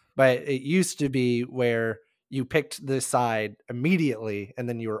 but it used to be where you picked the side immediately and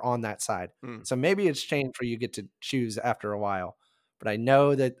then you were on that side. Mm. So maybe it's changed where you get to choose after a while. But I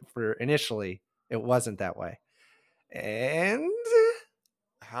know that for initially, it wasn't that way. And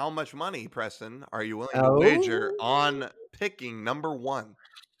How much money, Preston, are you willing to wager on picking number 1?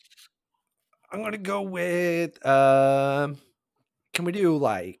 I'm going to go with, can we do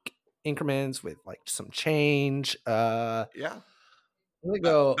like increments with like some change? Yeah. I'm going to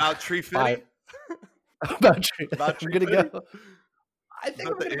go about Tree Fitty. About Tree. About I'm Tree going to Fitty? go. I think Is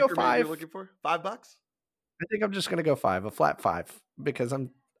I'm that going the to go increment 5. you're looking for? $5? I think I'm just going to go 5, a flat 5, because I'm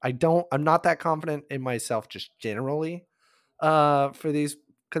not that confident in myself just generally for these,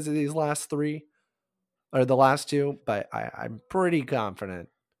 because of these last 3 or the last 2, but I'm pretty confident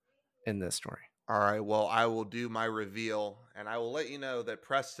in this story. All right. Well, I will do my reveal and I will let you know that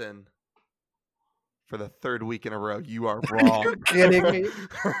Preston, for the 3rd week in a row, you are wrong. You're kidding me.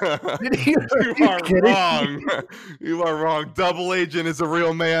 You are wrong. You are wrong. Double Agent is a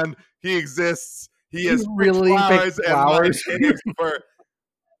real man. He exists. He has really flowers picked and flowers caves for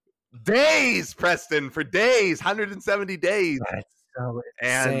days, Preston, for days, 170 days. That's so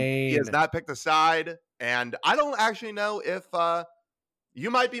And insane. he has not picked a side. And I don't actually know if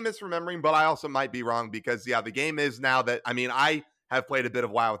you might be misremembering, but I also might be wrong because, yeah, the game is now that, I mean, I have played a bit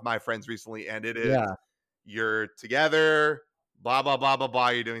of WoW with my friends recently, and it is you're together, blah, blah, blah, blah, blah,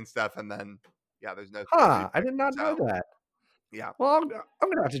 you're doing stuff, and then, yeah, there's no... I did not know that. Yeah. Well, I'm going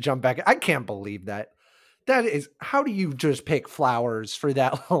to have to jump back. I can't believe that. That is, how do you just pick flowers for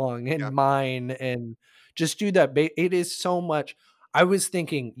that long and mine and just do that? It is so much. I was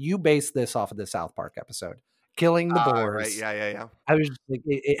thinking you based this off of the South Park episode, killing the boars. Right. Yeah. I was just like,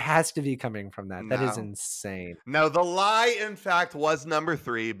 it has to be coming from that. No. That is insane. No, the lie, in fact, was number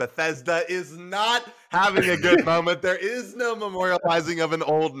 3. Bethesda is not having a good moment. There is no memorializing of an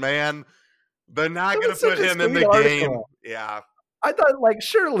old man. They're not going to put him in the game. Yeah. I thought, like,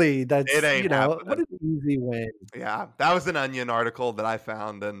 surely that's, it ain't happening. What an easy win. Yeah, that was an Onion article that I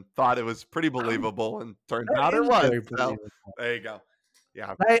found and thought it was pretty believable, and turned That out it is was. very So, believable. there you go.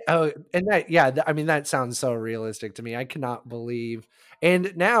 Yeah. I mean, that sounds so realistic to me. I cannot believe.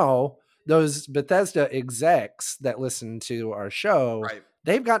 And now those Bethesda execs that listen to our show,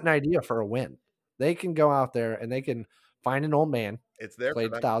 they've got an idea for a win. They can go out there and they can find an old man, it's there,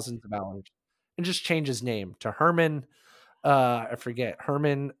 played thousands of hours, and just change his name to Herman. I forget,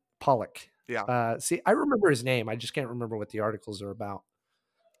 Herman Pollock. Yeah. See, I remember his name. I just can't remember what the articles are about.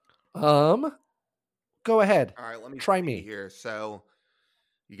 Go ahead. All right, let me try me here. So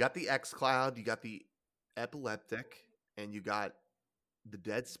you got the X Cloud, you got the Epileptic, and you got the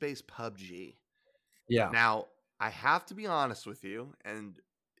Dead Space PUBG. Yeah. Now, I have to be honest with you, and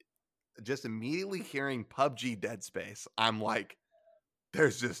just immediately hearing PUBG Dead Space, I'm like,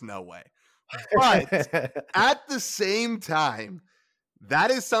 there's just no way. But at the same time,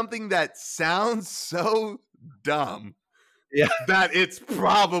 that is something that sounds so dumb Yeah. that it's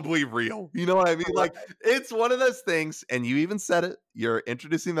probably real. You know what I mean? Like, it's one of those things, and you even said it. You're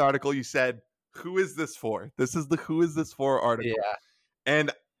introducing the article. You said, who is this for? This is the who is this for article. Yeah.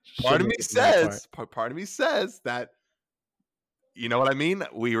 And part of me says that, you know what I mean?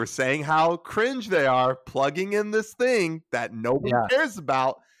 We were saying how cringe they are plugging in this thing that nobody cares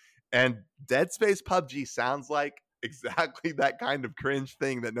about. And Dead Space PUBG sounds like exactly that kind of cringe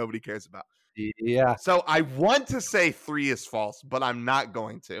thing that nobody cares about. Yeah. So I want to say 3 is false, but I'm not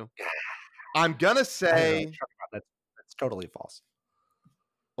going to. I'm going to say... That's totally false.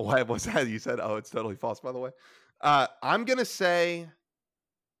 What was that? You said, oh, it's totally false, by the way. I'm going to say...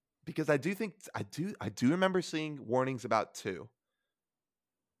 Because I do remember seeing warnings about 2.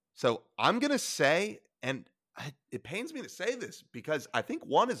 So I'm going to say, and it pains me to say this because I think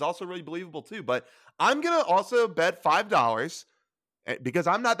 1 is also really believable too, but I'm going to also bet $5 because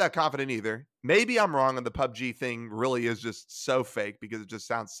I'm not that confident either. Maybe I'm wrong and the PUBG thing really is just so fake because it just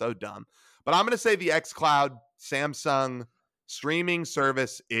sounds so dumb. But I'm going to say the xCloud Samsung streaming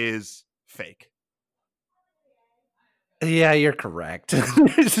service is fake. Yeah, you're correct.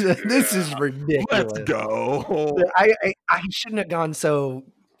 This is ridiculous. Let's go. I shouldn't have gone so...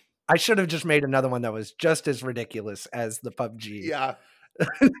 I should have just made another one that was just as ridiculous as the PUBG. Yeah.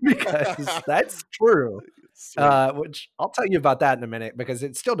 Because that's true. Which I'll tell you about that in a minute because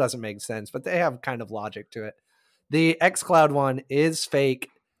it still doesn't make sense, but they have kind of logic to it. The xCloud one is fake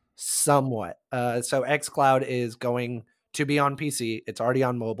somewhat. So xCloud is going to be on PC. It's already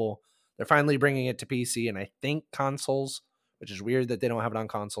on mobile. They're finally bringing it to PC and I think consoles, which is weird that they don't have it on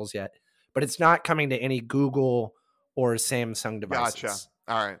consoles yet. But it's not coming to any Google or Samsung devices. Gotcha.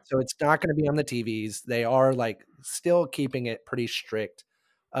 All right. So it's not going to be on the TVs. They are like still keeping it pretty strict.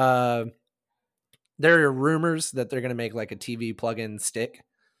 There are rumors that they're going to make like a TV plug-in stick.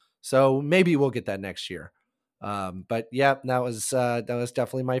 So maybe we'll get that next year. But yeah, that was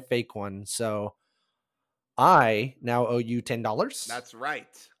definitely my fake one. So I now owe you $10. That's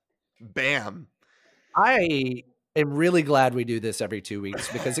right. Bam. I am really glad we do this every 2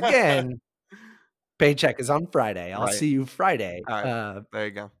 weeks because again, paycheck is on Friday. I'll see you Friday. All right. There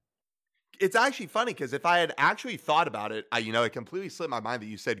you go. It's actually funny because if I had actually thought about it, it completely slipped my mind that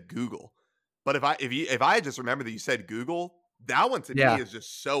you said Google. But if I had just remembered that you said Google, that one to me is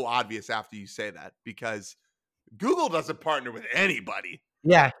just so obvious after you say that because Google doesn't partner with anybody.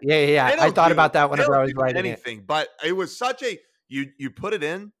 Yeah. I thought about that whenever I was writing anything, but it was such a you put it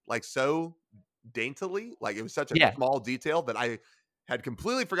in like so daintily, like it was such a small detail that I had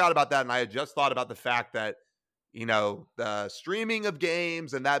completely forgot about that, and I had just thought about the fact that the streaming of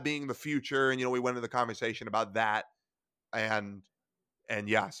games and that being the future, and we went into the conversation about that, and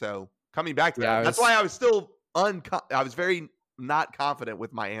so coming back to that, that's why I was still I was very not confident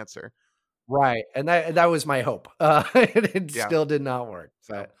with my answer. Right, and that was my hope. It still did not work.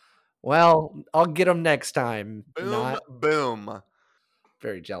 But, well, I'll get them next time. Boom.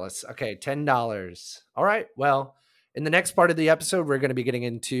 Very jealous. Okay, $10. All right. Well, in the next part of the episode, we're going to be getting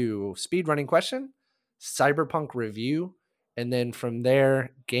into speedrunning question, Cyberpunk review, and then from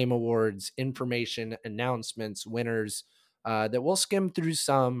there, Game Awards information, announcements, winners that we'll skim through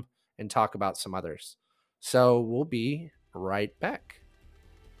some and talk about some others. So we'll be right back.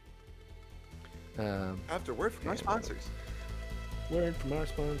 After word from our sponsors. Word from our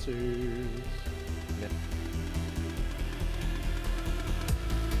sponsors. Yeah.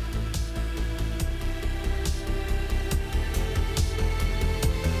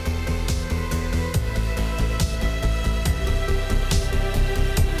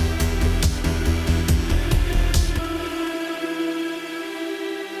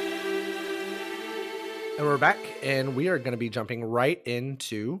 And we're back, and we are going to be jumping right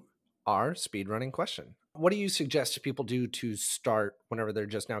into our speedrunning question. What do you suggest people do to start whenever they're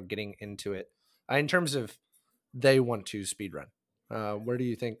just now getting into it? In terms of they want to speedrun, where do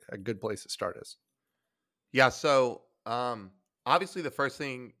you think a good place to start is? Yeah, so obviously the first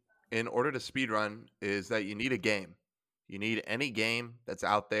thing in order to speedrun is that you need a game. You need any game that's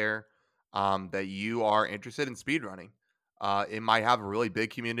out there that you are interested in speedrunning. It might have a really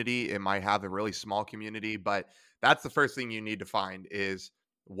big community. It might have a really small community, but that's the first thing you need to find is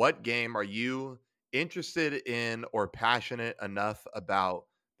what game are you interested in or passionate enough about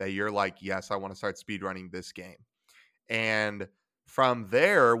that you're like, yes, I want to start speedrunning this game. And from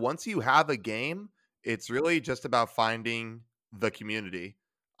there, once you have a game, it's really just about finding the community.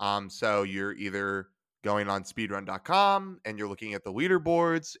 So you're either going on speedrun.com and you're looking at the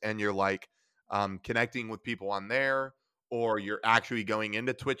leaderboards and you're like connecting with people on there, or you're actually going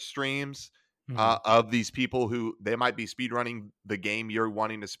into Twitch streams Mhm. of these people who they might be speedrunning the game you're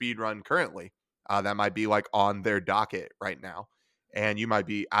wanting to speedrun currently. That might be like on their docket right now. And you might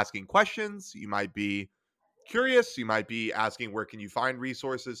be asking questions. You might be curious. You might be asking, where can you find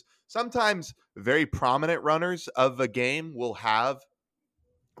resources? Sometimes very prominent runners of a game will have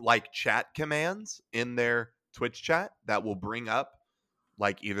like chat commands in their Twitch chat that will bring up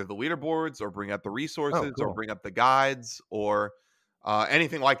like either the leaderboards or bring up the Oh, resources or cool. bring up the guides or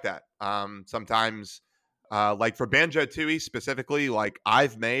anything like that. Sometimes, like for Banjo Tooie specifically, like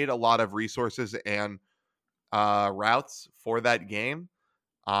I've made a lot of resources and routes for that game.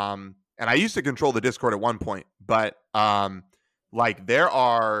 And I used to control the Discord at one point, but like there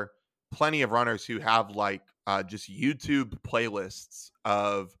are plenty of runners who have like just YouTube playlists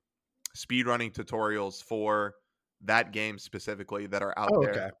of speedrunning tutorials for that game specifically that are out Oh,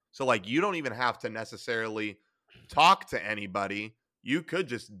 there. okay. So like you don't even have to necessarily talk to anybody. You could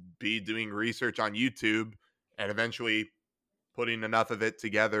just be doing research on YouTube and eventually putting enough of it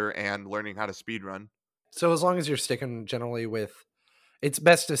together and learning how to speedrun. So as long as you're sticking generally with, it's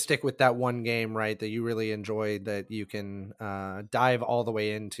best to stick with that one game, right, that you really enjoyed, that you can dive all the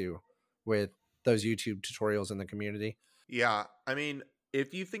way into with those YouTube tutorials in the community. Yeah, I mean,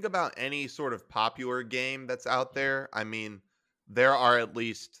 if you think about any sort of popular game that's out there, I mean, there are at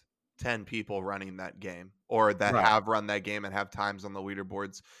least 10 people running that game or that Right. have run that game and have times on the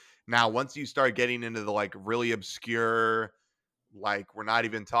leaderboards. Now, once you start getting into the like really obscure, like we're not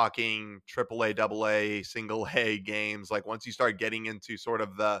even talking triple A, double A, single A games, like once you start getting into sort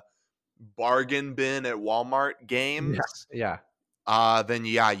of the bargain bin at Walmart Yeah. games, Yeah. then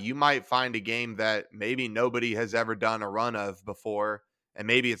yeah, you might find a game that maybe nobody has ever done a run of before, and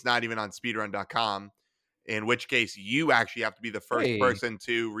maybe it's not even on speedrun.com, in which case you actually have to be the first Hey. person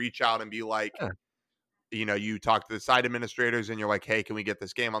to reach out and be like, Yeah. you talk to the site administrators and you're like, hey, can we get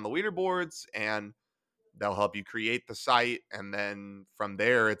this game on the leaderboards? And they'll help you create the site. And then from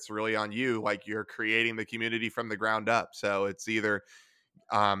there, it's really on you. Like you're creating the community from the ground up. So it's either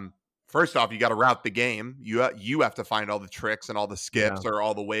um, first off, you got to route the game. You have to find all the tricks and all the Yeah. skips or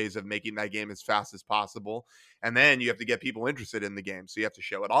all the ways of making that game as fast as possible, and then you have to get people interested in the game. So you have to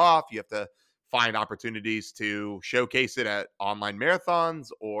show it off. You have to find opportunities to showcase it at online marathons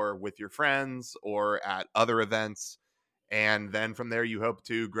or with your friends or at other events, and then from there you hope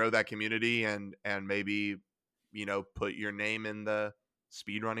to grow that community and maybe put your name in the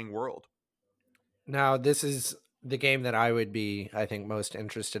speedrunning world. Now, this is the game that I would be, I think, most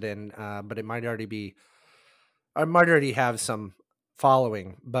interested in, but it might already be, I might already have some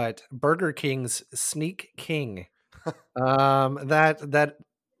following. But Burger King's Sneak King, that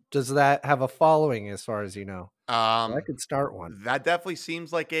does that have a following as far as you know? I Um, could start one. that definitely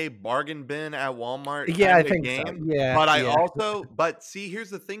seems like a bargain bin at Walmart Yeah, I kind of think so. game. Yeah, But yeah, but see, here's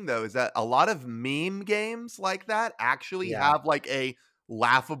the thing though, is that a lot of meme games like that actually yeah. have like a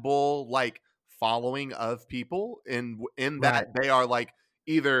laughable like following of people in Right. that they are like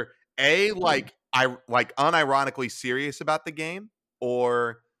either a like I like unironically serious about the game,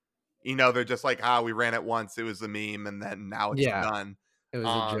 or they're just like, we ran it once, it was a meme, and then now it's Yeah, done. it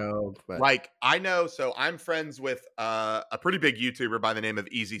was a Um, joke, but like I know, so I'm friends with a pretty big YouTuber by the name of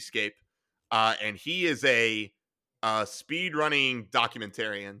EasyScape, and he is a speed running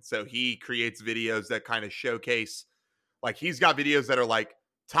documentarian. So he creates videos that kind of showcase, like he's got videos that are like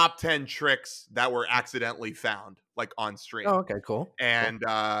top 10 tricks that were accidentally found, like on oh, stream, okay, cool, cool. and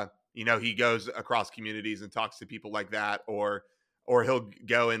he goes across communities and talks to people like that, or he'll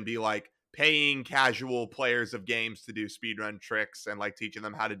go and be like paying casual players of games to do speedrun tricks and like teaching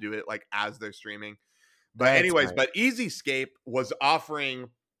them how to do it like as they're streaming. But That's anyways, nice. but EasyScape was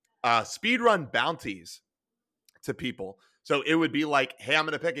offering speedrun bounties to people. So it would be like, hey, I'm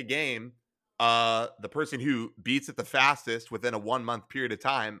going to pick a game. The person who beats it the fastest within a 1 month period of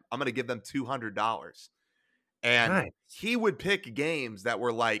time, I'm going to give them $200. And Nice. he would pick games that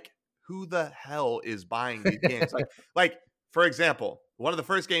were like, who the hell is buying these games? Like for example, one of the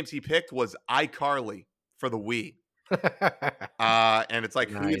first games he picked was iCarly for the Wii. And it's like,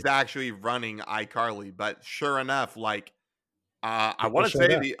 who's Nice. actually running iCarly? But sure enough, like I People want to showed say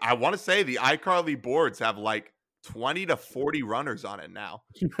up. the iCarly boards have like 20 to 40 runners on it now,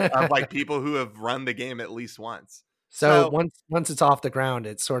 of like people who have run the game at least once. So So, once it's off the ground,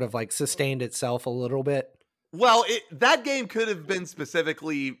 it's sort of like sustained itself a little bit. well, that game could have been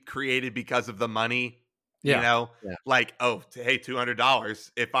specifically created because of the money, Yeah. Yeah. like, oh, hey,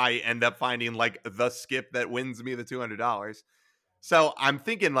 $200 if I end up finding like the skip that wins me the $200. So I'm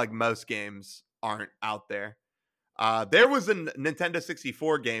thinking like most games aren't out there. There was a Nintendo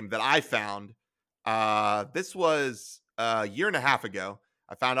 64 game that I found. This was a year and a half ago.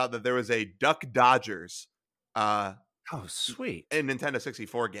 I found out that there was a Duck Dodgers uh, Oh, sweet. a Nintendo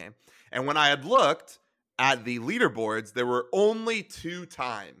 64 game. And when I had looked at the leaderboards, there were only 2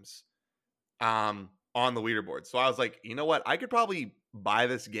 times on the leaderboard. So I was like, you know what? I could probably buy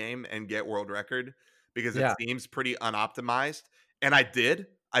this game and get world record because it Yeah. seems pretty unoptimized. And I did.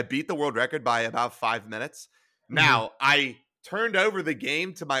 I beat the world record by about 5 minutes. Mhm. Now, I turned over the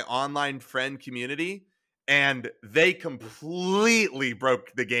game to my online friend community and they completely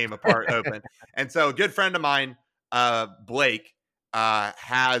broke the game apart open. And so a good friend of mine, Blake,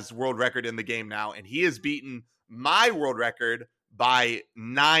 has world record in the game now, and he has beaten my world record by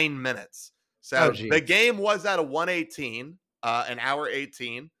 9 minutes. Oh, So the geez. game was at a 118, an hour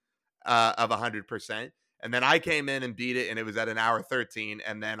 18 of 100%. And then I came in and beat it, and it was at an hour 13.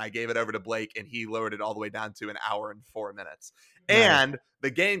 And then I gave it over to Blake, and he lowered it all the way down to an hour and 4 minutes. Nice. And the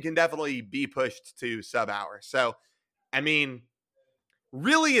game can definitely be pushed to sub hour. So, I mean,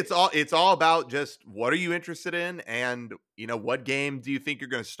 really, it's all about just what are you interested in, and what game do you think you're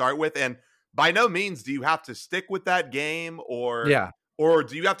going to start with, and by no means do you have to stick with that game, or Yeah. or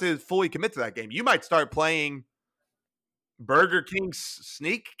do you have to fully commit to that game. You might start playing Burger King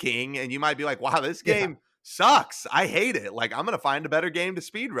Sneak King, and you might be like, wow, this Yeah. game sucks. I hate it. Like, I'm going to find a better game to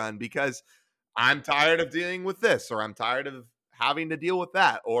speed run because I'm tired of dealing with this, or I'm tired of having to deal with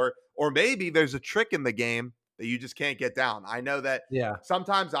that. Or maybe there's a trick in the game that you just can't get down. I know that Yeah.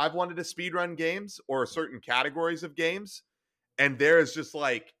 sometimes I've wanted to speed run games or certain categories of games, and there is just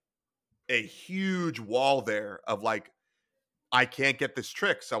like a huge wall there of like, I can't get this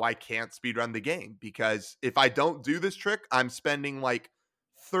trick, so I can't speedrun the game because if I don't do this trick, I'm spending like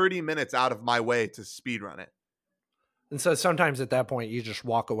 30 minutes out of my way to speedrun it. And so sometimes at that point you just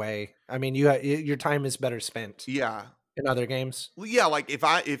walk away. I mean, your time is better spent Yeah. in other games. Well, yeah, like if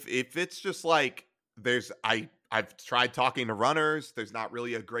it's just like I've tried talking to runners, there's not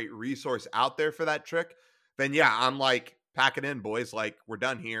really a great resource out there for that trick, then yeah, I'm like, pack it in, boys, like we're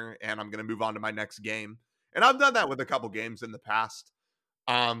done here and I'm going to move on to my next game. And I've done that with a couple games in the past.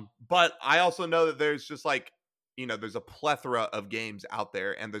 But I also know that there's just like, there's a plethora of games out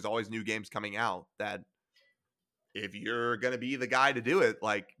there and there's always new games coming out that if you're going to be the guy to do it,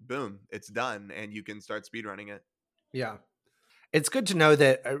 like boom, it's done and you can start speedrunning it. Yeah. It's good to know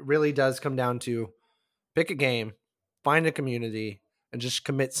that it really does come down to pick a game, find a community, and just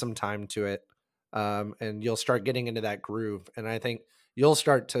commit some time to it. And you'll start getting into that groove. And I think you'll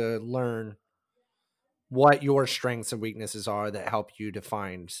start to learn what your strengths and weaknesses are that help you to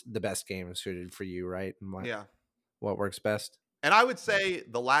find the best game suited for you, right? And Yeah. what works best. And I would say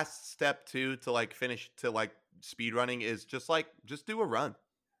the last step too to like finish to like speed running is just do a run.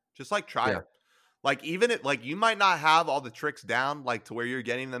 Just like try Yeah. it. Like even it like you might not have all the tricks down like to where you're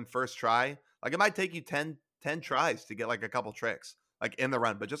getting them first try. Like it might take you 10 tries to get like a couple tricks like in the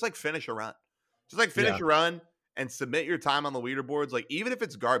run, but just like finish a run. Just like Yeah. finish a run and submit your time on the leaderboards, like even if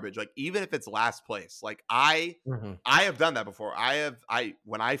it's garbage, like even if it's last place. Like Mhm. I have done that before.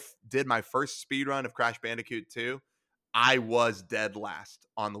 When I did my first speed run of Crash Bandicoot 2, I was dead last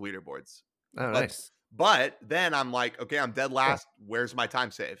on the leaderboards. Oh, But nice. but then I'm like, okay, I'm dead Yeah. last. Where's my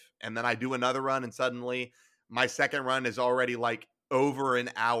time save? And then I do another run, and suddenly my second run is already like over an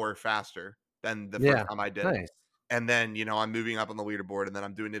hour faster than the first Yeah. time I did it. Nice. And then, I'm moving up on the leaderboard, and then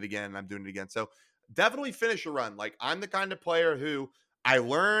I'm doing it again, and I'm doing it again. So definitely finish a run. Like I'm the kind of player who I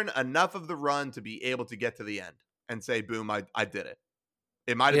learn enough of the run to be able to get to the end and say, boom, I did it.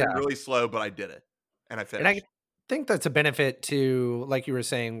 It might have been Yeah. really slow, but I did it. And I And I finished. think that's a benefit to, like you were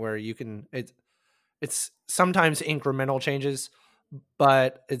saying, where you can, it's sometimes incremental changes,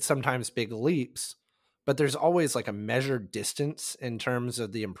 but it's sometimes big leaps. But there's always like a measured distance in terms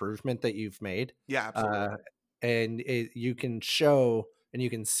of the improvement that you've made. Yeah, absolutely. Uh, and you can show and you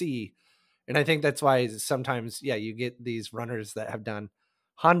can see. And I think that's why sometimes, yeah, you get these runners that have done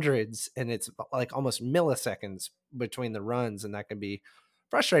hundreds and it's like almost milliseconds between the runs. And that can be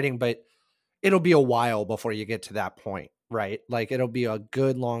frustrating, but it'll be a while before you get to that point, right? Like it'll be a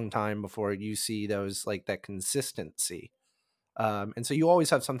good long time before you see those, like that consistency. And so you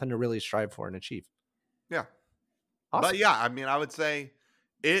always have something to really strive for and achieve. Yeah. But Awesome. yeah, I mean, I would say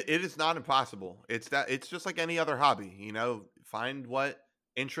it is not impossible. It's just like any other hobby, find what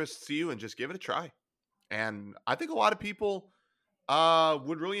interests you and just give it a try. And I think a lot of people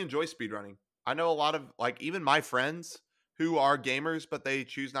would really enjoy speedrunning. I know a lot of like even my friends who are gamers but they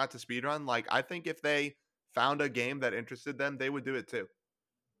choose not to speedrun, like I think if they found a game that interested them, they would do it too.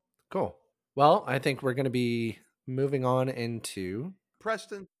 Cool. Well, I think we're going to be moving on into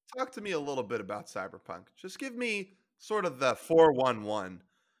Preston, talk to me a little bit about Cyberpunk. Just give me sort of the 411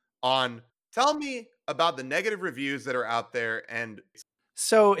 on tell me about the negative reviews that are out there and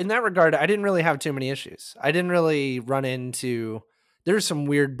So in that regard, I didn't really have too many issues. I didn't really run into there's some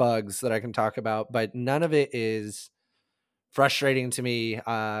weird bugs that I can talk about, but none of it is frustrating to me.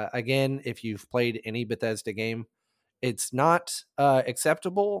 Again, if you've played any Bethesda game, it's not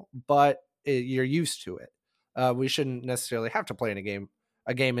acceptable, but you're used to it. We shouldn't necessarily have to play in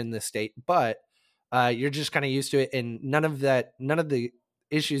a game in this state, but you're just kind of used to it. And none of the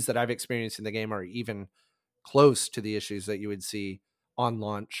issues that I've experienced in the game are even close to the issues that you would see on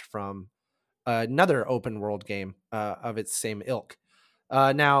launch from another open world game of its same ilk.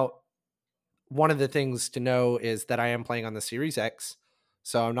 Now, one of the things to know is that I am playing on the Series X,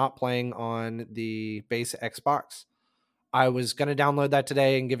 so I'm not playing on the base Xbox. I was going to download that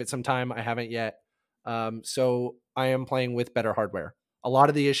today and give it some time. I haven't yet. So I am playing with better hardware. A lot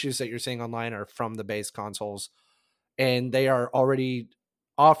of the issues that you're seeing online are from the base consoles, and they are already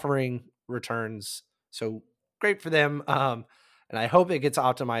offering returns. So great for them. And I hope it gets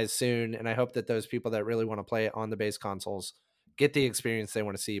optimized soon. And I hope that those people that really want to play it on the base consoles get the experience they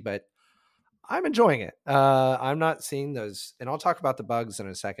want to see. But I'm enjoying it. I'm not seeing those, and I'll talk about the bugs in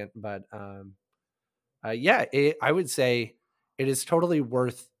a second. But yeah, I would say it is totally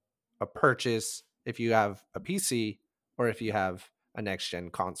worth a purchase if you have a PC or if you have a next gen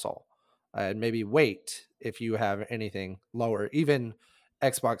console. And maybe wait if you have anything lower, even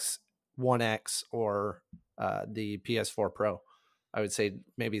Xbox One X or the PS4 Pro. I would say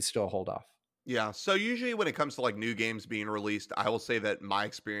maybe still hold off. yeah. So usually when it comes to like new games being released, I will say that my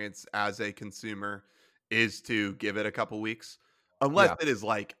experience as a consumer is to give it a couple weeks, unless Yeah. it is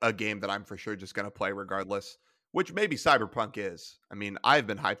like a game that I'm for sure just going to play regardless, which maybe Cyberpunk is. I mean, I've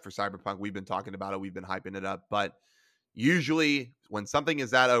been hyped for Cyberpunk. We've been talking about it. We've been hyping it up, but usually when something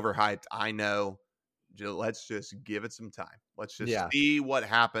is that overhyped, I know let's just give it some time. Let's just Yeah. see what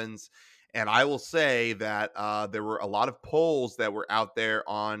happens. And I will say that there were a lot of polls that were out there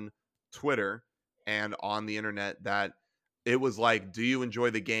on Twitter and on the internet that it was like, do you enjoy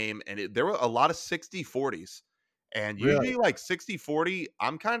the game? And there were a lot of 60-40s. And Really? usually like 60-40,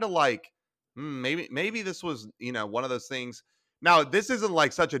 I'm kind of like, maybe this was, one of those things. Now, this isn't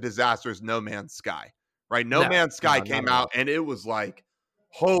like such a disaster as No Man's Sky, right? No No, Man's Sky no, not came at out all. and it was like,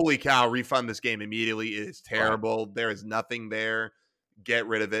 holy cow, refund this game immediately. It is Right. terrible. There is nothing there. Get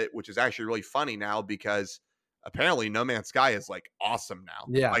rid of it, which is actually really funny now because apparently No Man's Sky is like awesome now.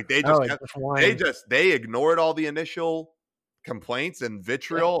 Yeah. Like they Oh, just it's kept, flying. they ignored all the initial complaints and Yeah.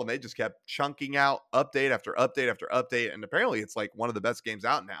 vitriol and they just kept chunking out update after update after update. And apparently it's like one of the best games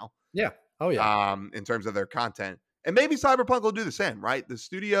out now Yeah. Oh, yeah. in terms of their content. And maybe Cyberpunk will do the same, right? The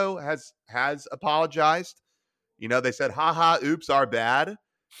studio has apologized. They said, haha, oops, our bad.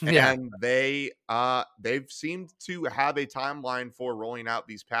 Yeah. And they've seemed to have a timeline for rolling out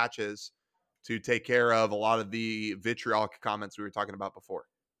these patches to take care of a lot of the vitriolic comments we were talking about before.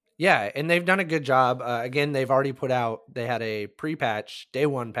 Yeah, and they've done a good job. Again, they've already put out. They had a pre-patch, day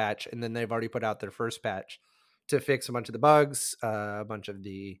one patch, and then they've already put out their first patch to fix a bunch of the bugs, a bunch of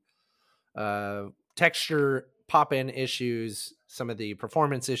the uh, texture pop-in issues, some of the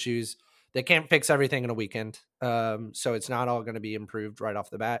performance issues. They can't fix everything in a weekend, so it's not all going to be improved right off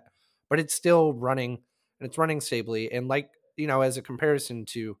the bat. But it's still running, and it's running stably. And like as a comparison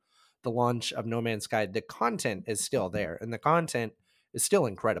to the launch of No Man's Sky, the content is still there, and the content is still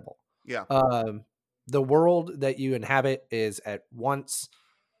incredible. Yeah. Um, the world that you inhabit is at once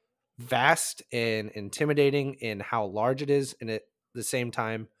vast and intimidating in how large it is, and at the same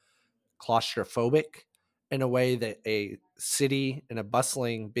time claustrophobic in a way that a city in a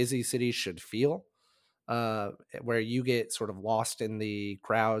bustling, busy city should feel. Where you get sort of lost in the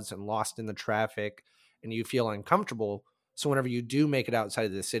crowds and lost in the traffic, and you feel uncomfortable. So whenever you do make it outside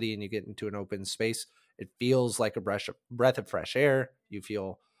of the city and you get into an open space, it feels like a breath of fresh air. You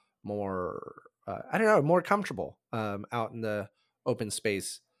feel more, I don't know, more comfortable out in the open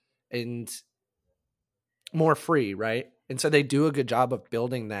space and more free, right? And so they do a good job of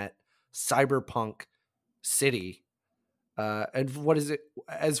building that cyberpunk city, and what is it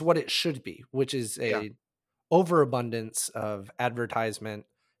as what it should be, which is Yeah. a overabundance of advertisement,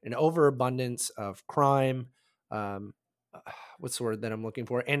 an overabundance of crime. Um, what's the word that I'm looking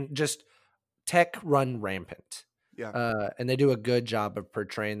for? And just tech run rampant. Yeah. And they do a good job of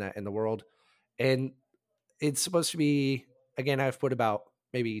portraying that in the world. And it's supposed to be, again, I've put about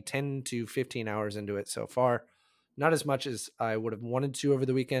maybe 10 to 15 hours into it so far. Not as much as I would have wanted to over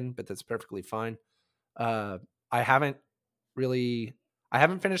the weekend, but that's perfectly fine. Uh, I haven't really, I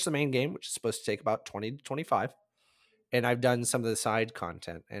haven't finished the main game, which is supposed to take about 20 to 25. and I've done some of the side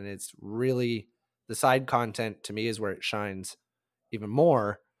content, and it's really the side content to me is where it shines even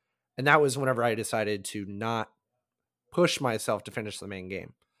more. And that was whenever I decided to not push myself to finish the main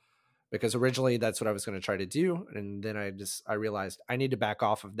game, because originally that's what I was going to try to do, and then I realized I need to back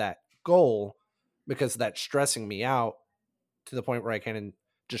off of that goal because that's stressing me out to the point where I can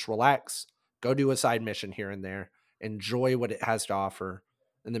just relax, go do a side mission here and there, enjoy what it has to offer,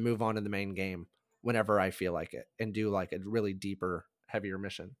 and then move on to the main game whenever I feel like it, and do like a really deeper, heavier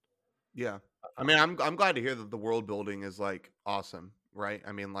mission. Yeah. I mean, I'm glad to hear that the world building is like awesome, right?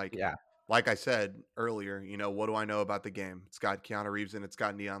 I mean, Yeah. like I said earlier, you know, what do I know about the game? It's got Keanu Reeves and it's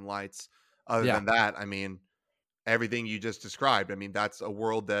got neon lights. Other Yeah. than that, I mean, everything you just described, I mean, that's a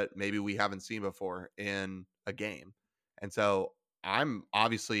world that maybe we haven't seen before in a game. And so I'm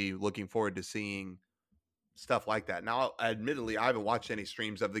obviously looking forward to seeing stuff like that. Now, admittedly, I haven't watched any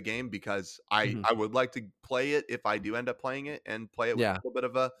streams of the game because Mhm. I would like to play it if I do end up playing it, and play it with a Yeah. little bit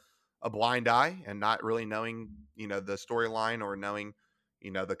of a blind eye and not really knowing, you know, the storyline or knowing,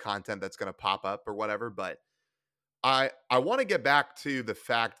 you know, the content that's going to pop up or whatever. But I want to get back to the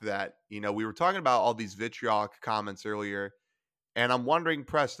fact that, you know, we were talking about all these vitriolic comments earlier, and I'm wondering,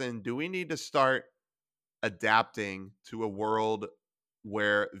 Preston, do we need to start adapting to a world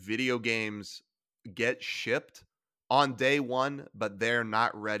where video games get shipped on day one, but they're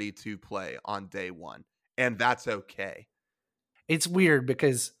not ready to play on day one? And that's okay. It's weird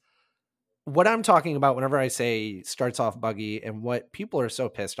because what I'm talking about whenever I say starts off buggy, and what people are so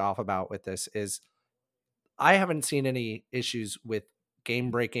pissed off about with this is I haven't seen any issues with game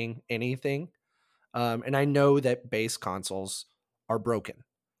breaking anything. And I know that base consoles are broken.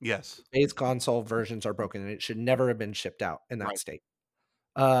 Yes. Base console versions are broken, and it should never have been shipped out in that Right. state.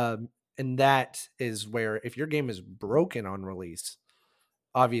 And that is where, if your game is broken on release,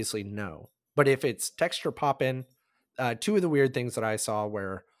 obviously no. But if it's texture pop in, two of the weird things that I saw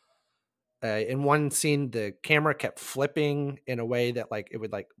where in one scene the camera kept flipping in a way that like it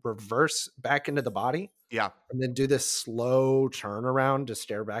would like reverse back into the body Yeah. and then do this slow turnaround to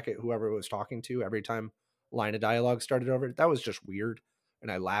stare back at whoever it was talking to every time line of dialogue started over. That was just weird,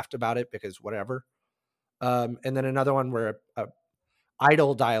 and I laughed about it because whatever. And then another one where a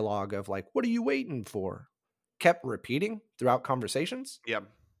idle dialogue of like, "What are you waiting for?" kept repeating throughout conversations. Yeah.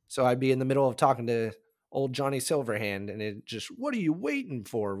 So I'd be in the middle of talking to old Johnny Silverhand, and it just, "What are you waiting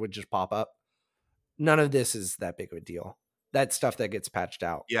for?" would just pop up. None of this is that big of a deal. That's stuff that gets patched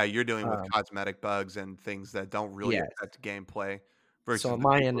out. Yeah. You're dealing with Um, cosmetic bugs and things that don't really yes. affect gameplay So versus on the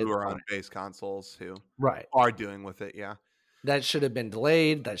my people end, who it's are fine. on base consoles who Right. are dealing with it. Yeah. That should have been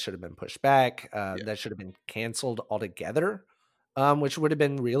delayed. That should have been pushed back. Yeah. That should have been canceled altogether, which would have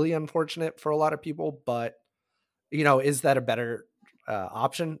been really unfortunate for a lot of people. But, is that a better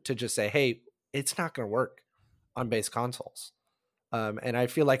option to just say, hey, it's not going to work on base consoles? And I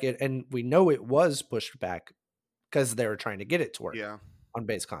feel like it, and we know it was pushed back because they were trying to get it to work Yeah. on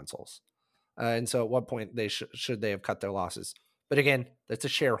base consoles. And so at what point should they have cut their losses? But again, that's a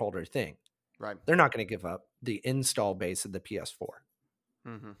shareholder thing. Right. They're not going to give up the install base of the PS4.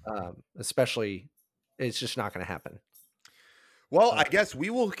 Mm-hmm. Especially, it's just not going to happen. Well, I guess we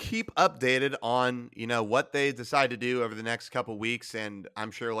will keep updated on, you know, what they decide to do over the next couple weeks, and I'm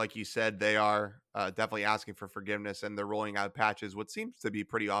sure, like you said, they are definitely asking for forgiveness, and they're rolling out patches, what seems to be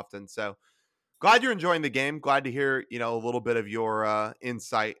pretty often. So glad you're enjoying the game. Glad to hear, you know, a little bit of your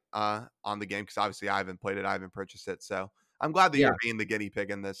insight on the game, because obviously I haven't played it, I haven't purchased it. So I'm glad that Yeah, you're being the guinea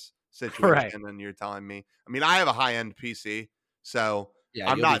pig in this right. situation, and you're telling me. I mean, I have a high end PC, so Yeah,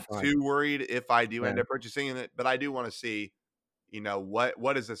 I'm you'll be not fine. too worried if I do Yeah, end up purchasing it, but I do want to see, you know,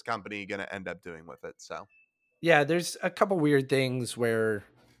 what is this company going to end up doing with it. So yeah. There's a couple weird things where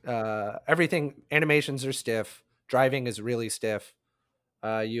everything animations are stiff, driving is really stiff.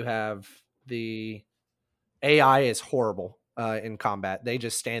 You have the AI is horrible in combat. They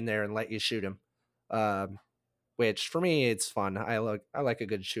just stand there and let you shoot them. Um, which for me it's fun. I like a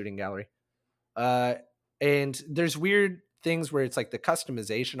good shooting gallery. Uh, and there's weird things where it's like the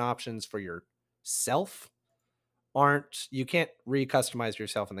customization options for yourself aren't, you can't re-customize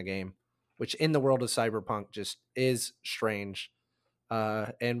yourself in the game, which in the world of Cyberpunk just is strange.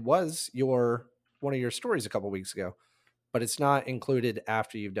 And was your one of your stories a couple weeks ago, but it's not included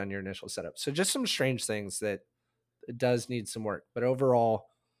after you've done your initial setup. So just some strange things that it does need some work. But overall,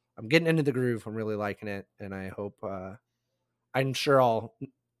 I'm getting into the groove. I'm really liking it, and I hope I'm sure I'll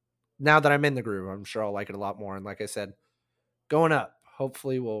now that I'm in the groove, I'm sure I'll like it a lot more. And like I said, going up,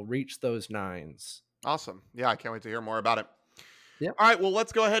 hopefully we'll reach those nines. awesome. Yeah, I can't wait to hear more about it. Yep. All right, well,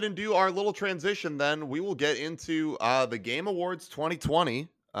 let's go ahead and do our little transition then. We will get into the Game Awards 2020.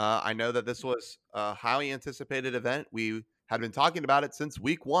 I know that this was a highly anticipated event. We had been talking about it since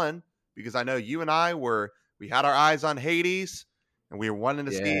week one because I know you and we had our eyes on Hades and we were wanting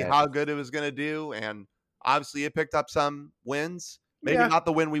to see Yeah. how good it was going to do. And obviously, it picked up some wins. Maybe Yeah. not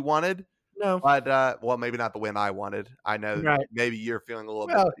the win we wanted, No. but well, maybe not the win I wanted. I know Right. maybe you're feeling a little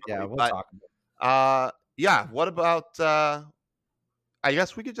bit Well, yeah, differently, we'll but talk about it. yeah. What about? I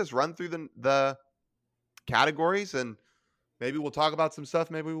guess we could just run through the categories and maybe we'll talk about some stuff.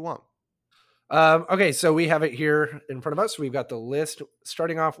 Maybe we won't. Okay, so we have it here in front of us. We've got the list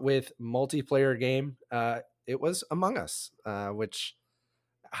starting off with multiplayer game. It was Among Us, which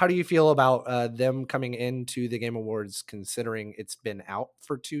how do you feel about them coming into the Game Awards considering it's been out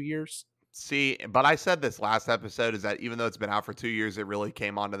for 2 years? See, but I said this last episode is that even though it's been out for 2 years, it really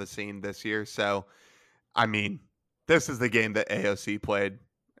came onto the scene this year. So, I mean, this is the game that AOC played,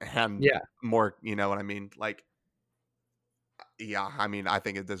 and Yeah. more, you know what I mean? Like, yeah, I mean, I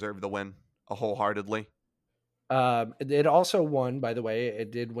think it deserved the win wholeheartedly. It also won, by the way.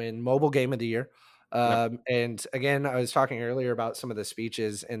 It did win Mobile Game of the Year. Yep. And again, I was talking earlier about some of the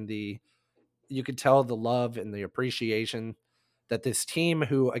speeches and you could tell the love and the appreciation that this team,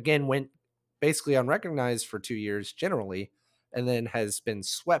 who again went basically unrecognized for 2 years generally, and then has been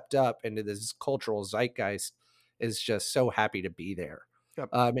swept up into this cultural zeitgeist, is just so happy to be there, Yep.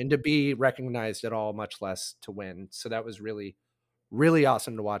 and to be recognized at all, much less to win. So that was really, really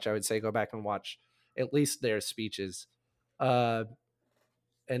awesome to watch. I would say go back and watch at least their speeches, uh,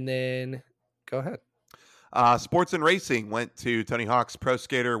 and then go ahead. Sports and racing went to Tony Hawk's Pro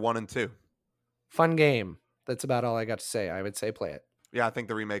Skater 1 and 2. Fun game. That's about all I got to say. I would say play it. Yeah, I think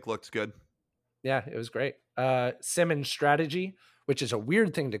the remake looks good. Yeah, it was great. Sim and Strategy, which is a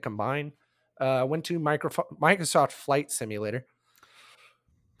weird thing to combine, went to Microsoft Flight Simulator.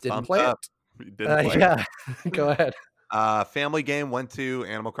 Didn't Thumbs play up. it. Didn't play Yeah, go ahead. Family Game went to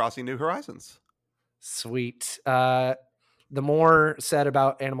Animal Crossing New Horizons. Sweet. The more said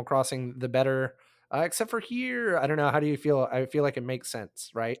about Animal Crossing, the better. Except for here, I don't know. How do you feel? I feel like it makes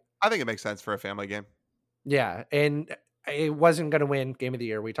sense, right? I think it makes sense for a family game. Yeah, and it wasn't going to win Game of the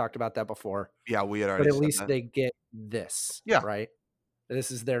Year. We talked about that before. Yeah, we had But already at said least that. they get this, Yeah. right? This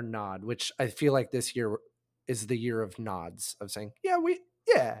is their nod, which I feel like this year is the year of nods, of saying, yeah,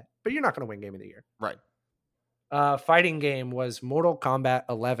 but you're not going to win Game of the Year. Right. Fighting game was Mortal Kombat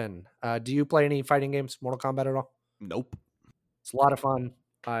 11. Do you play any fighting games, Mortal Kombat at all? Nope. It's a lot of fun.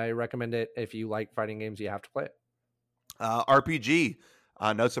 I recommend it. If you like fighting games, you have to play it. RPG,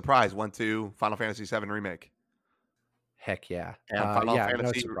 no surprise, went to Final Fantasy VII Remake. Heck yeah. And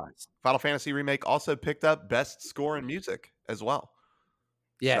No surprise. Final Fantasy Remake also picked up Best Score in Music as well.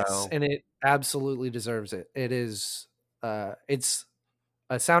 Yes, So, and it absolutely deserves it. It is, it's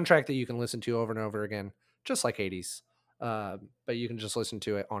a soundtrack that you can listen to over and over again, just like Hades. But you can just listen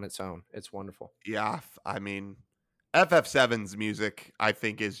to it on its own. It's wonderful. yeah, I mean, FF7's music, I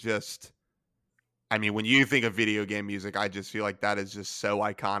think, is just. I mean, when you think of video game music, I just feel like that is just so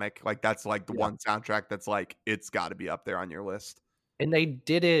iconic. Like, that's like the one soundtrack that's like, it's got to be up there on your list. And they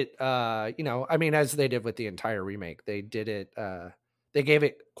did it, I mean, as they did with the entire remake, they did it, they gave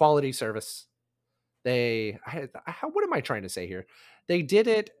it quality service. What am I trying to say here? They did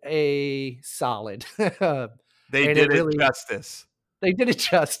it a solid. They did it justice. They did it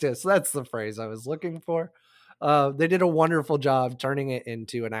justice. That's the phrase I was looking for. They did a wonderful job turning it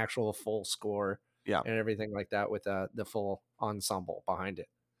into an actual full score. Yeah. And everything like that with the full ensemble behind it.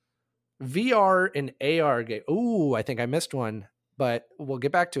 VR and AR game. Ooh, I think I missed one, but we'll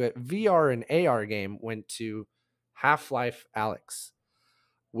get back to it. VR and AR game went to Half-Life Alyx.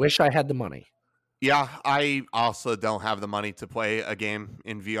 Wish I had the money. Yeah, I also don't have the money to play a game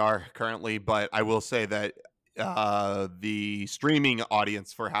in VR currently, but I will say that the streaming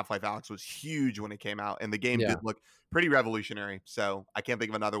audience for Half-Life Alyx was huge when it came out, and the game did look pretty revolutionary. So I can't think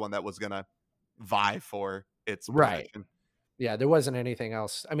of another one that was going to vie for its right. position. Yeah, there wasn't anything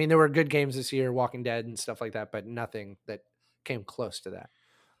else. I mean, there were good games this year, Walking Dead and stuff like that, but nothing that came close to that.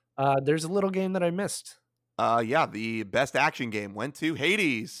 There's a little game that I missed. Yeah, the best action game went to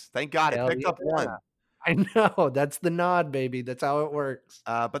Hades. Thank God it picked up one. I know. That's the nod, baby. That's how it works.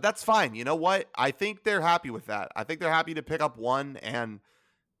 But that's fine. You know what? I think they're happy with that. I think they're happy to pick up one, and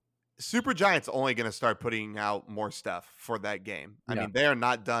Supergiant's only going to start putting out more stuff for that game. I mean, they are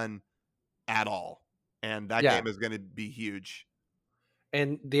not done at all. And that game is going to be huge.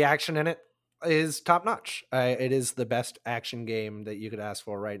 And the action in it is top notch. It is the best action game that you could ask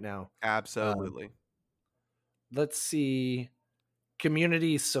for right now. Absolutely. Let's see.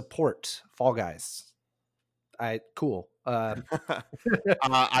 Community support, Fall Guys. Cool. I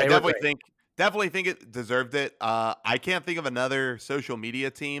definitely think Definitely think it deserved it. I can't think of another social media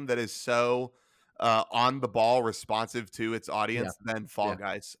team that is so on the ball, responsive to its Yeah, audience than Fall yeah.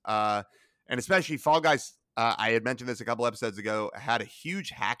 Guys. And especially Fall Guys, I had mentioned this a couple episodes ago, had a huge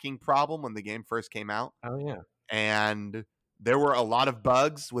hacking problem when the game first came out. Oh yeah. And there were a lot of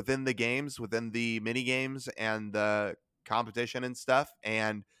bugs within the games, within the mini games and the competition and stuff.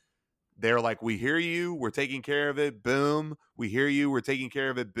 And they're like, we hear you, we're taking care of it. Boom. We hear you, we're taking care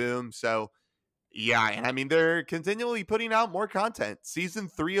of it. Boom. So, yeah. And I mean, they're continually putting out more content. Season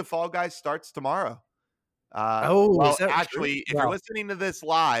 3 of Fall Guys starts tomorrow. Oh, is Well, that true? actually, if you're Wow. listening to this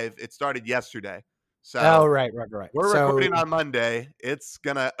live, it started yesterday. Oh, So, right. we're So, recording on Monday. It's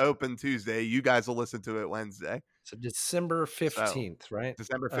going to open Tuesday. You guys will listen to it Wednesday. so December So, 15th, right?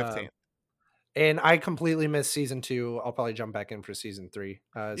 December Uh, 15th. and I completely missed season 2. I'll probably jump back in for season 3,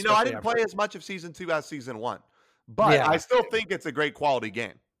 I especially didn't after. play as much of season 2 as season 1, but I Yeah. still think it's a great quality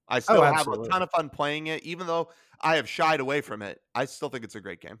game. I Oh, still have a absolutely. ton of fun playing it, even though I have shied away from it. I still think it's a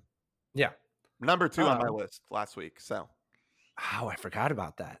great game. Yeah. Number 2 on my Um, list last week. So, oh, I forgot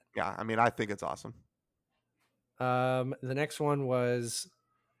about that. yeah, I mean, I think it's awesome. The next one was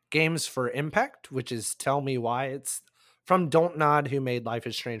Games for Impact, which is Tell Me Why. It's from Don't Nod, who made Life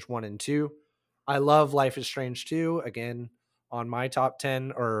is Strange 1 and 2. I love Life is Strange 2, again, on my top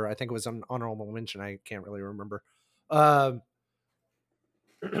 10, or I think it was an honorable mention. I can't really remember. Um,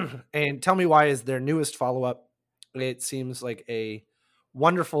 and Tell Me Why is their newest follow up. It seems like a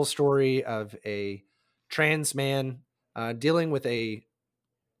wonderful story of a trans man dealing with a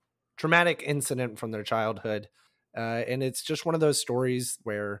traumatic incident from their childhood. And it's just one of those stories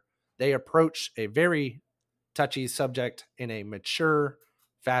where they approach a very touchy subject in a mature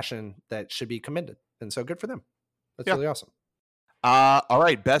fashion that should be commended. And so good for them. That's Yeah. really awesome. All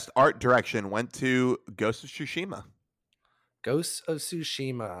right. Best art direction went to Ghost of Tsushima. Ghosts of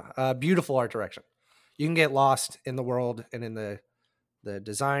Tsushima, beautiful art direction. You can get lost in the world and in the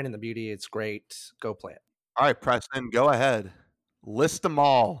design and the beauty. It's great. Go play it. All right, Preston, go ahead. List them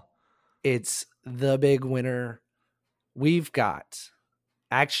all. It's the big winner. We've got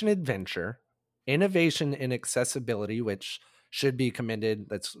action adventure, innovation and accessibility, which should be commended.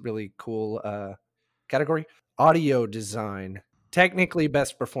 That's really cool category. Audio design, technically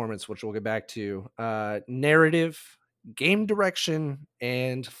best performance, which we'll get back to. Narrative, game direction,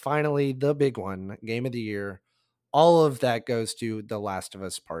 and finally the big one, game of the year. All of that goes to The Last of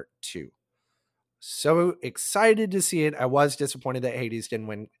Us Part 2. So excited to see it. I was disappointed that Hades didn't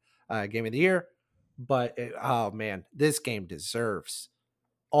win game of the year, but oh man, this game deserves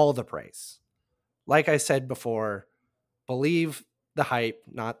all the praise. Like I said before, believe the hype,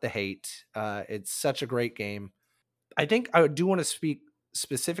 not the hate. It's such a great game. I think I do want to speak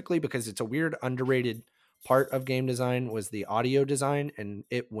specifically because it's a weird, underrated part of game design was the audio design and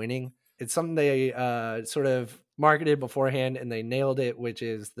it winning. It's something they sort of marketed beforehand and they nailed it, which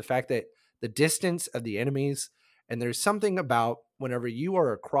is the fact that the distance of the enemies, and there's something about whenever you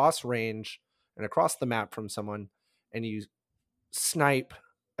are across range and across the map from someone and you snipe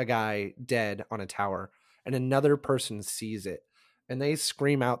a guy dead on a tower and another person sees it and they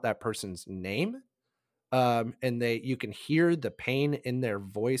scream out that person's name, and you can hear the pain in their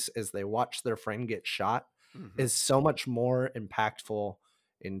voice as they watch their friend get shot, Mm-hmm. is so much more impactful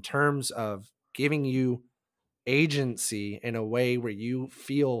in terms of giving you agency in a way where you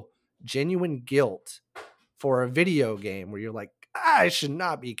feel genuine guilt for a video game where you're like, I should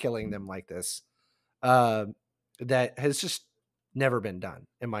not be killing them like this. uh, that has just never been done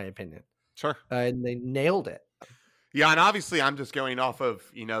in my opinion, Sure. and they nailed it. Yeah, and obviously I'm just going off of,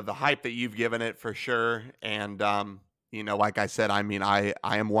 the hype that you've given it for sure. And like I said, I mean, I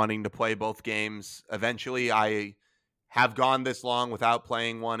am wanting to play both games. Eventually, I have gone this long without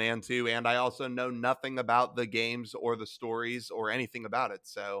playing 1 and 2, and I also know nothing about the games or the stories or anything about it.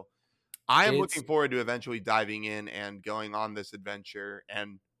 So, I am It's looking forward to eventually diving in and going on this adventure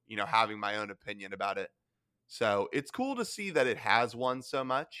and, having my own opinion about it. So, it's cool to see that it has won so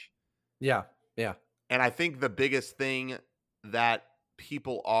much. yeah, yeah. And I think the biggest thing that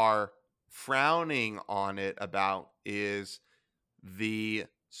people are frowning on it about is the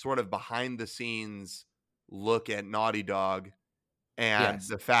sort of behind the scenes look at Naughty Dog and Yes.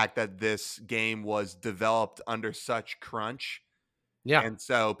 the fact that this game was developed under such crunch. Yeah. And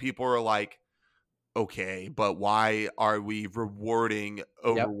so people are like, okay, but why are we rewarding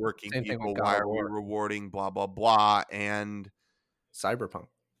Yep. overworking Same thing with people? God Why of are we War, rewarding blah, blah, blah? And Cyberpunk.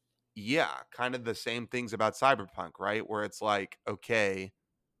 yeah, kind of the same things about Cyberpunk, right? Where it's like, okay,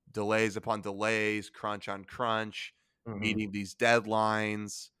 delays upon delays, crunch on crunch, Mhm. meeting these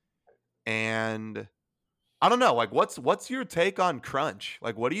deadlines. And I don't know. Like, what's your take on crunch?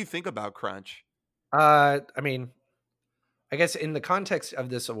 Like, what do you think about crunch? I mean, I guess in the context of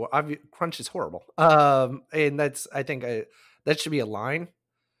this award, crunch is horrible. And that's I think that should be a line.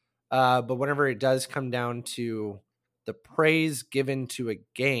 But whenever it does come down to the praise given to a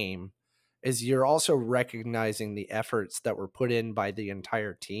game, is you're also recognizing the efforts that were put in by the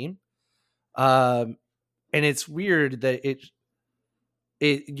entire team. Um, and it's weird that it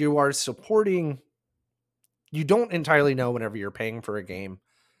you are supporting. You don't entirely know whenever you're paying for a game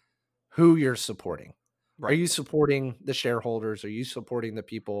who you're supporting. Are Right. you supporting the shareholders? Are you supporting the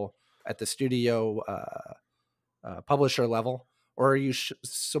people at the studio publisher level? Or are you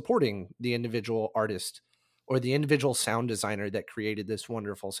supporting the individual artist or the individual sound designer that created this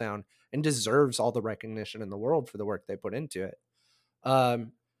wonderful sound and deserves all the recognition in the world for the work they put into it?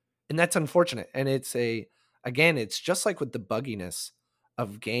 Um, and that's unfortunate. And again, it's just like with the bugginess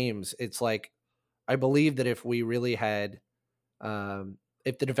of games. It's like, I believe that if we really had,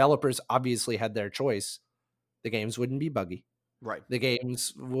 if the developers obviously had their choice, the games wouldn't be buggy. Right. The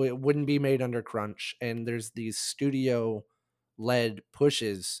games wouldn't be made under crunch. And there's these studio led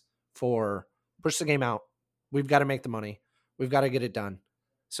pushes for push the game out. We've got to make the money. We've got to get it done.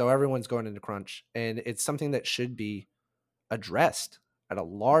 So everyone's going into crunch. And it's something that should be addressed at a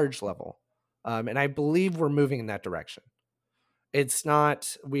large level. And I believe we're moving in that direction. It's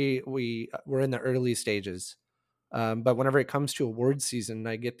not we're in the early stages, but whenever it comes to award season,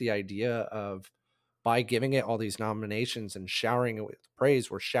 I get the idea of by giving it all these nominations and showering it with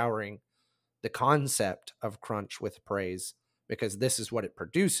praise, we're showering the concept of crunch with praise because this is what it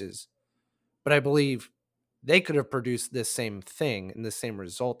produces. But I believe they could have produced this same thing and the same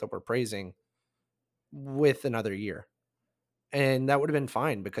result that we're praising with another year. And that would have been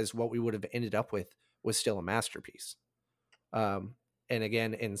fine because what we would have ended up with was still a masterpiece. And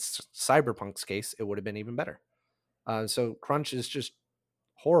again, in Cyberpunk's case, it would have been even better. So crunch is just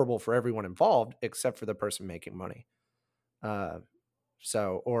horrible for everyone involved except for the person making money.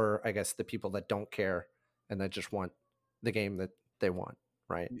 Or I guess the people that don't care and that just want the game that they want,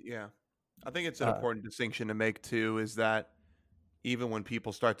 right? Yeah. I think it's an Uh, important distinction to make too, is that even when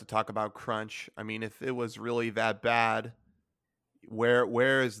people start to talk about crunch, I mean, if it was really that bad,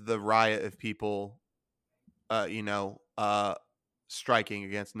 where is the riot of people striking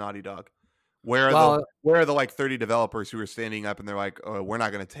against Naughty Dog? well, Where are the like 30 developers who are standing up and they're like, "Oh, we're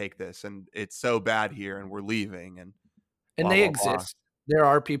not going to take this and it's so bad here and we're leaving," and and blah they blah blah. exist. There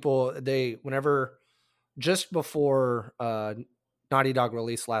are people. Whenever just before Naughty Dog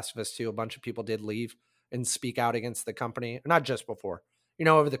released Last of Us 2, a bunch of people did leave and speak out against the company. Not just before,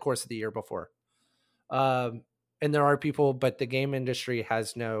 over the course of the year before. Um, and there are people, but the game industry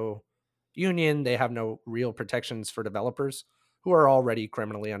has no union. They have no real protections for developers who are already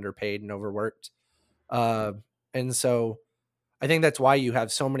criminally underpaid and overworked. Uh, and so I think that's why you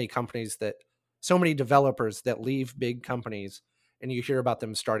have so many developers that leave big companies and you hear about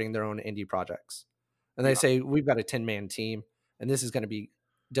them starting their own indie projects. And they Yeah, say, we've got a 10-man team and this is going to be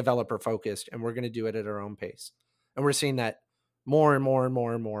developer focused and we're going to do it at our own pace. And we're seeing that more and more and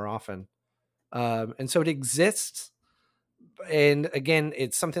more and more often. And so it exists. And again,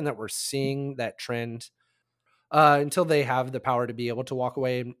 it's something that we're seeing that trend until they have the power to be able to walk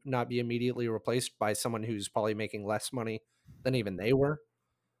away and not be immediately replaced by someone who's probably making less money than even they were.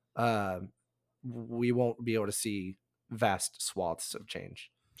 Um, we won't be able to see vast swaths of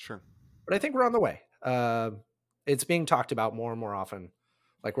change. sure. But I think we're on the way. It's being talked about more and more often,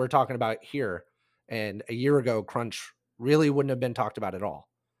 like we're talking about here. And a year ago, crunch really wouldn't have been talked about at all,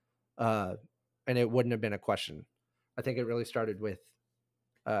 uh, and it wouldn't have been a question. I think it really started with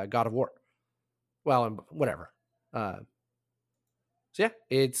God of War. Well, and whatever. So yeah,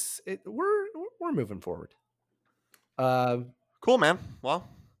 we're moving forward. Uh, Cool, man. Well,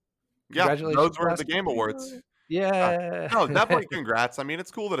 yeah, those Congratulations, were the Last Game Awards. Studio. Uh, Yeah. no, definitely congrats. I mean,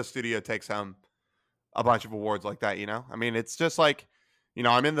 it's cool that a studio takes home a bunch of awards like that, you know? I mean, it's just like,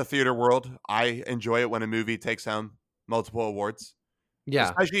 I'm in the theater world. I enjoy it when a movie takes home multiple awards,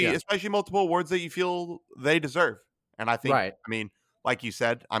 Yeah. Yeah. especially multiple awards that you feel they deserve. And I think, Right. I mean, like you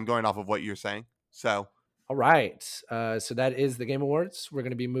said, I'm going off of what you're saying. So, All right. So that is the Game Awards. We're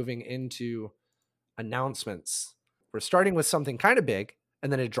going to be moving into announcements. We're starting with something kind of big,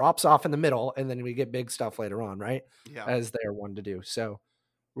 and then it drops off in the middle, and then we get big stuff later on, right? yeah. As they are one to do. So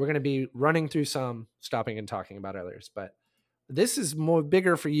we're going to be running through some, stopping and talking about others. But this is more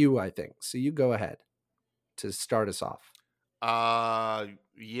bigger for you, I think. So you go ahead to start us off.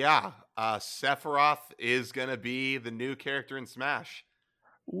 Yeah. Sephiroth is going to be the new character in Smash.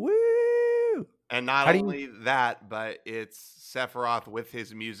 Woo! And not How do you? only that, but it's Sephiroth with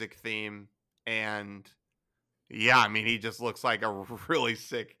his music theme and Yeah, I mean, he just looks like a really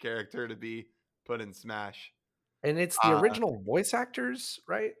sick character to be put in Smash. And it's the Uh, original voice actors,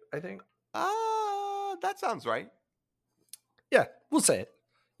 right? I think. that sounds right. Yeah, we'll say it.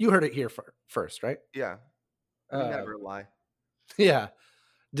 You heard it here first, right? Yeah, we Uh, never lie. yeah.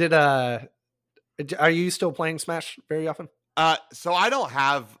 Did are you still playing Smash very often? So I don't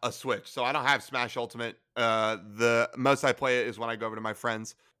have a Switch, so I don't have Smash Ultimate. The most I play it is when I go over to my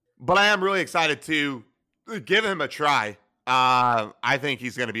friends. But I am really excited to give him a try. I think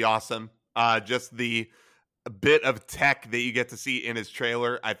he's going to be awesome. Just the bit of tech that you get to see in his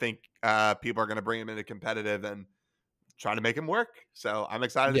trailer, I think people are going to bring him into competitive and try to make him work. So I'm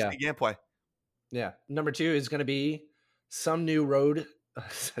excited to Yeah. see gameplay. Yeah. Number 2 is going to be some new road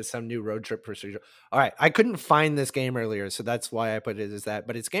trip procedure. All right, I couldn't find this game earlier, so that's why I put it as that.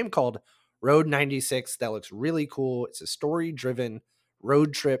 But it's a game called Road 96 that looks really cool. It's a story-driven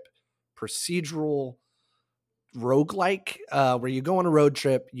road trip procedural roguelike where you go on a road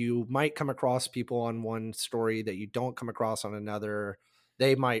trip. You might come across people on one story that you don't come across on another.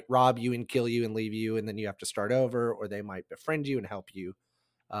 They might rob you and kill you and leave you, and then you have to start over, or they might befriend you and help you.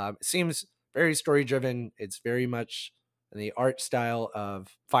 It seems very story driven. It's very much in the art style of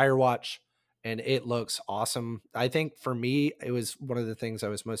Firewatch, and it looks awesome. I think for me, it was one of the things I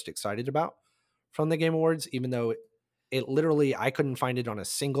was most excited about from the Game Awards, even though it literally, I couldn't find it on a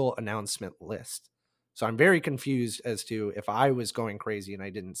single announcement list. So I'm very confused as to if I was going crazy and I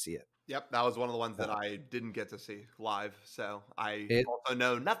didn't see it. Yep, that was one of the ones that I didn't get to see live, so I It also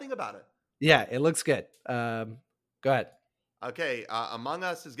know nothing about it. Yeah, it looks good. Go ahead. Okay, Among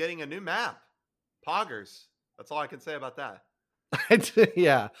Us is getting a new map. Poggers. That's all I can say about that.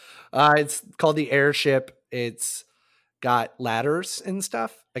 Yeah, it's called the Airship. It's got ladders and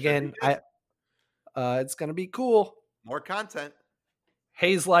stuff. Should be Again, good. it's gonna be cool. More content.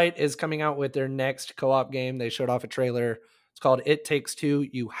 Hazelight is coming out with their next co-op game. They showed off a trailer. It's called It Takes Two.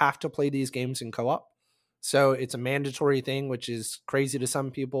 You have to play these games in co-op, so it's a mandatory thing, which is crazy to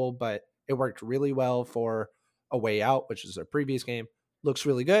some people, but it worked really well for A Way Out, which is their previous game. Looks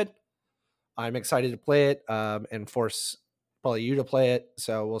really good. I'm excited to play it and force probably you to play it.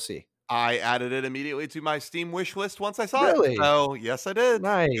 So we'll see. I added it immediately to my Steam wish list once I saw it. Really So yes, I did. Because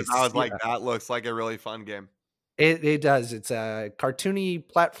I nice. was like, Yeah, that looks like a really fun game. it does. It's a cartoony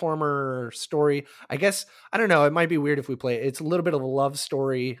platformer story. I guess I don't know. It might be weird if we play it. It's a little bit of a love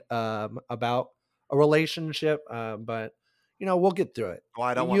story about a relationship, but we'll get through it.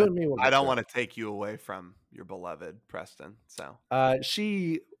 Well, You and me will I get don't through want to take you away from your beloved Preston. So it.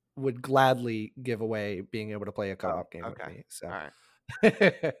 She would gladly give away being able to play a co-op game okay. with me. So. All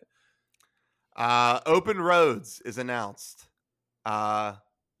right. Open Roads is announced.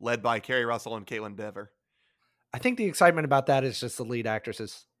 Led by Kerry Russell and Caitlin Dever. I think the excitement about that is just the lead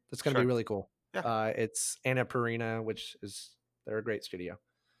actresses. That's going to Sure. be really cool. Yeah. It's Anna Perina, they're a great studio.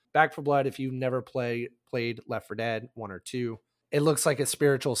 Back for Blood, if you never played Left 4 Dead 1 or 2, it looks like a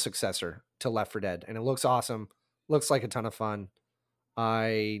spiritual successor to Left 4 Dead, and it looks awesome. Looks like a ton of fun.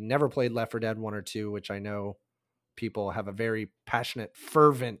 I never played Left 4 Dead 1 or 2, which I know people have a very passionate,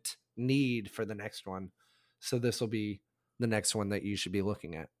 fervent need for the next one. So this will be the next one that you should be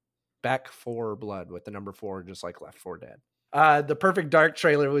looking at. Back 4 Blood with the number 4, just like Left 4 Dead. The Perfect Dark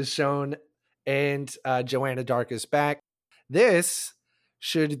trailer was shown, and Joanna Dark is back. This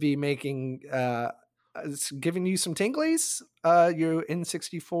should be making giving you some tinglies. Your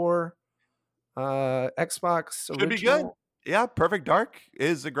N64 Xbox Should original. be good. Yeah, Perfect Dark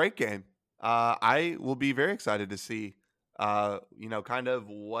is a great game. I will be very excited to see, kind of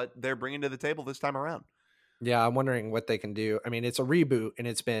what they're bringing to the table this time around. Yeah, I'm wondering what they can do. I mean, it's a reboot, and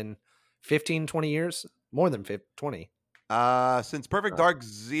it's been 15, 20 years, more than 20. Since Perfect Dark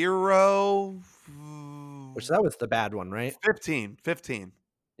 0, Which that was the bad one, right? 15,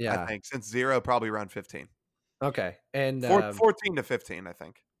 Yeah. I think. Since 0, probably around 15. Okay. And 14 to 15, I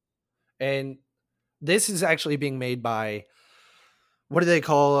think. And this is actually being made by, what do they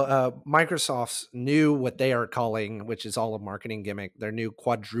call Microsoft's new, what they are calling, which is all a marketing gimmick, their new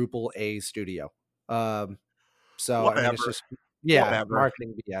quadruple A studio. So Whatever. I mean, it's just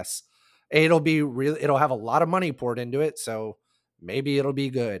marketing BS. It'll have a lot of money poured into it, so maybe it'll be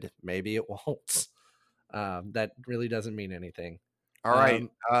good, maybe it won't. That really doesn't mean anything. All right.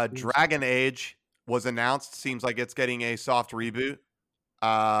 Dragon Age was announced. Seems like it's getting a soft reboot.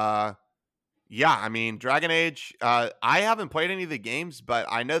 Yeah, I mean, Dragon Age, I haven't played any of the games, but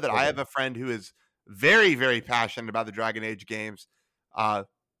I know that I have a friend who is very, very passionate about the Dragon Age games.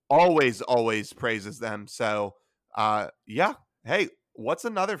 Always praises them. So, yeah. Hey, what's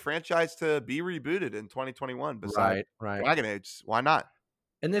another franchise to be rebooted in 2021 besides right. Dragon Age? Why not?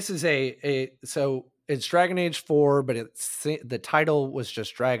 And this is so It's Dragon Age 4, but the title was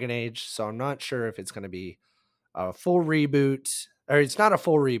just Dragon Age, so I'm not sure if it's going to be a full reboot, or it's not a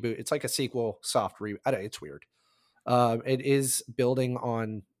full reboot. It's like a sequel, soft reboot. It's weird. It is building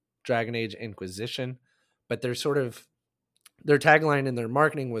on Dragon Age Inquisition, but they're sort of their tagline and their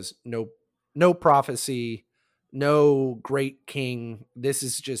marketing was no prophecy, no great king. This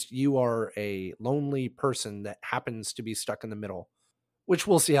is just you are a lonely person that happens to be stuck in the middle, which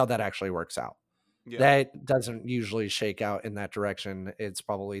we'll see how that actually works out. Yeah. That doesn't usually shake out in that direction. It's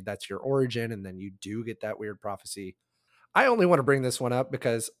probably that's your origin, and then you do get that weird prophecy. I only want to bring this one up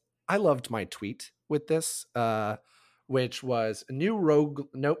because I loved my tweet with this, which was a new rogue.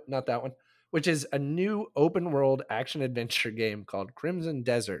 Nope, not that one. Which is a new open world action adventure game called Crimson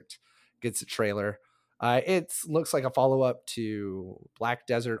Desert. Gets a trailer. It looks like a follow up to Black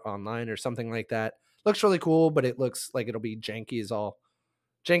Desert Online or something like that. Looks really cool, but it looks like it'll be janky as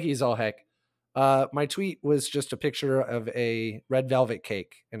all heck. My tweet was just a picture of a red velvet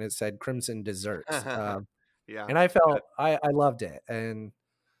cake, and it said Crimson Dessert. Yeah. And I felt I loved it, and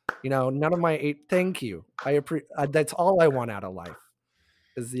none of my thank you. That's all I want out of life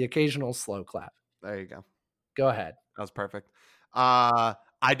is the occasional slow clap. There you go. Go ahead. That was perfect.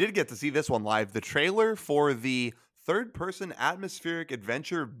 I did get to see this one live. The trailer for the third-person atmospheric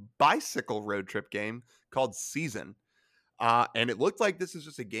adventure bicycle road trip game called Season. And it looked like this is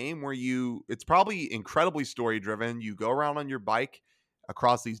just a game where it's probably incredibly story-driven. You go around on your bike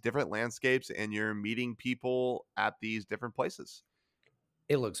across these different landscapes, and you're meeting people at these different places.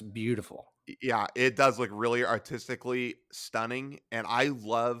 It looks beautiful. Yeah, it does look really artistically stunning, and I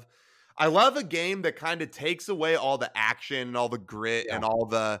love a game that kind of takes away all the action and all the grit and all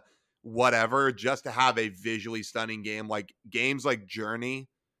the whatever just to have a visually stunning game. Like games like Journey.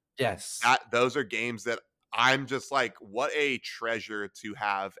 Yes. Those are games that I'm just like, what a treasure to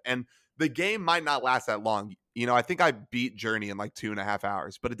have. And the game might not last that long. I think I beat Journey in like 2.5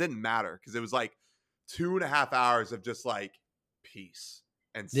 hours, but it didn't matter because it was like 2.5 hours of just like peace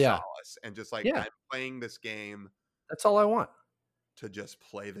and solace and just like I'm playing this game. That's all I want. To just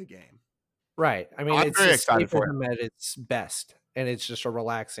play the game. Right. I mean, I'm very excited for it at its best, and it's just a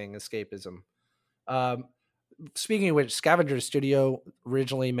relaxing escapism. Speaking of which, Scavenger Studio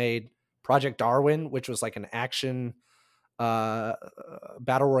originally made Project Darwin, which was like an action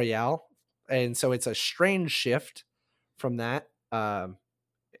battle royale, and so it's a strange shift from that.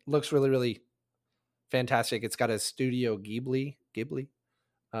 It looks really, really fantastic. It's got a Studio Ghibli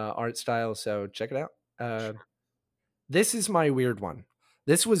art style, so check it out. Sure. This is my weird one.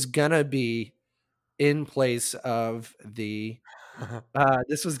 This was gonna be in place of the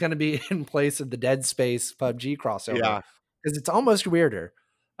this was going to be in place of the Dead Space PUBG crossover because it's almost weirder.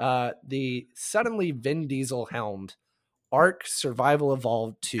 The suddenly Vin Diesel helmed Ark Survival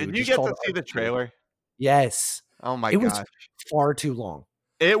Evolved 2. Did you get to see the trailer? Yes. Oh my gosh. It was far too long.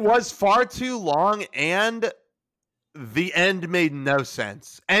 It was far too long, and the end made no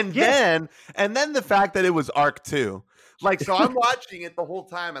sense. And then the fact that it was Ark 2. Like, so I'm watching it the whole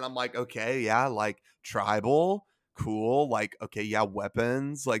time and I'm like, okay, yeah, like tribal, cool. Like, okay, yeah,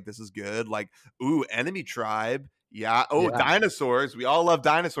 weapons, like this is good. Like, ooh, enemy tribe. Yeah. Oh, dinosaurs. We all love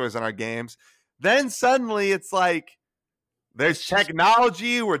dinosaurs in our games. Then suddenly it's like there's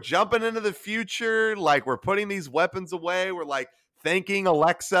technology. We're jumping into the future. Like, we're putting these weapons away. We're like thanking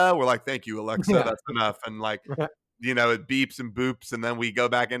Alexa. We're like, thank you, Alexa. Yeah. That's enough. And like, it beeps and boops, and then we go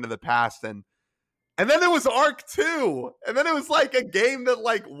back into the past, and then there was Ark 2, and then it was like a game that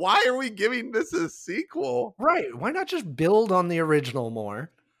like, why are we giving this a sequel? Right? Why not just build on the original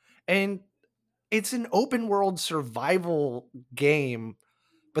more? And it's an open world survival game,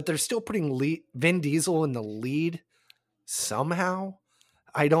 but they're still putting Vin Diesel in the lead somehow.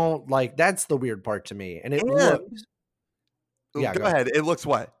 I don't like. That's the weird part to me, and it looks. Yeah, go ahead. It looks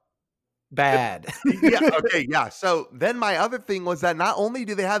what? Bad. Yeah. Okay. Yeah. So then my other thing was that not only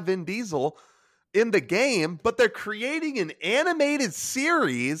do they have Vin Diesel in the game, but they're creating an animated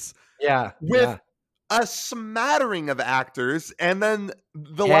series. With a smattering of actors, and then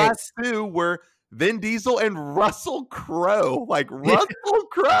the last two were Vin Diesel and Russell Crowe. Like Russell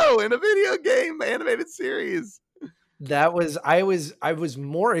Crowe in a video game animated series. That was I was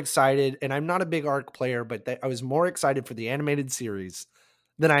more excited, and I'm not a big Ark player, but I was more excited for the animated series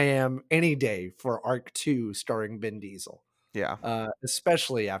than I am any day for Ark 2 starring Vin Diesel. Yeah.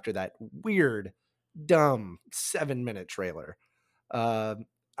 Especially after that weird, dumb 7-minute trailer. I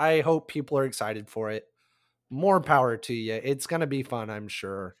hope people are excited for it. More power to you. It's gonna be fun, I'm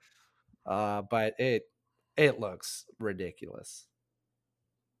sure. But it looks ridiculous.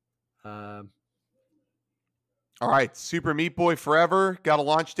 All right, Super Meat Boy Forever got a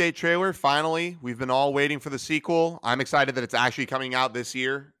launch date trailer. Finally, we've been all waiting for the sequel. I'm excited that it's actually coming out this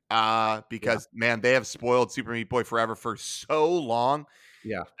year. Yeah. Because man, they have spoiled Super Meat Boy Forever for so long,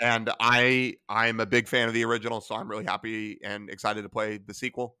 Yeah. and I'm a big fan of the original, so I'm really happy and excited to play the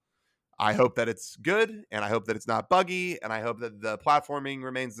sequel. I hope that it's good, and I hope that it's not buggy, and I hope that the platforming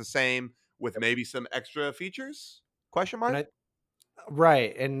remains the same with Yep. maybe some extra features. Question mark? And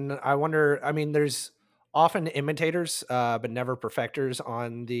right. And I wonder, I mean, there's often imitators, but never perfecters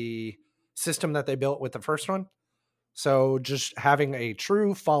on the system that they built with the first one. So just having a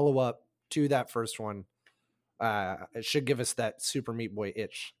true follow up to that first one, it should give us that Super Meat Boy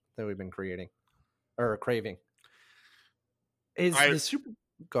itch that we've been creating or craving. Is I the Super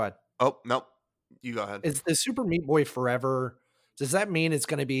Go ahead. Oh no, you go ahead. Is the Super Meat Boy Forever? Does that mean it's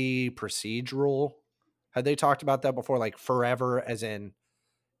going to be procedural? Had they talked about that before? Like forever, as in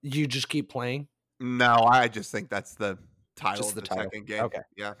you just keep playing? No, I just think that's the title Just of the the title. second game. Okay.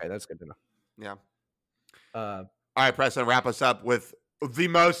 Yeah, Okay, that's good to know. yeah. Uh, All right, Preston, wrap us up with the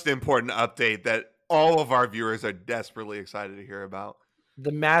most important update that all of our viewers are desperately excited to hear about.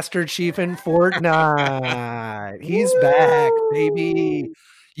 the Master Chief in Fortnite. He's back, baby. Woo!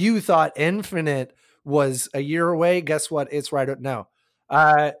 You thought Infinite was a year away. Guess what? It's right. No.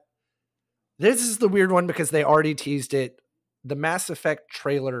 Uh, this is the weird one because they already teased it. The Mass Effect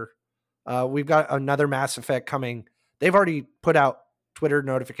trailer. We've got another Mass Effect coming. They've already put out Twitter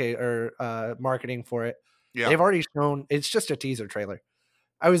notification or marketing for it. Yeah, They've already shown. It's just a teaser trailer.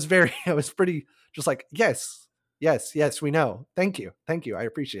 I was pretty just like, yes, yes, yes, we know. Thank you. Thank you. I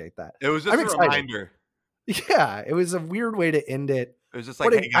appreciate that. it was just I'm a excited. reminder. Yeah, it was a weird way to end it. It was just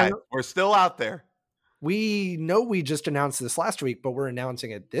like, hey guys, we're still out there. We know we just announced this last week, but we're announcing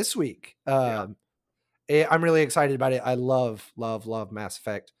it this week. Yeah. I'm really excited about it. I love, love, love Mass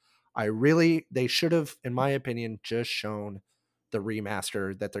Effect. They should have, in my opinion, just shown the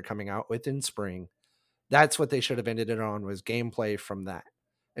remaster that they're coming out with in spring. That's what they should have ended it on, was gameplay from that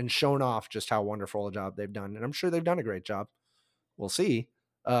and shown off just how wonderful a job they've done. And I'm sure they've done a great job. We'll see.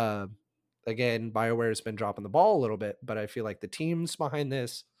 Again, BioWare has been dropping the ball a little bit, but I feel like the teams behind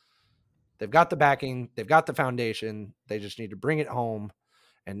this, they've got the backing, they've got the foundation. They just need to bring it home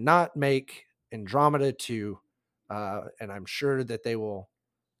and not make Andromeda 2. And I'm sure that they will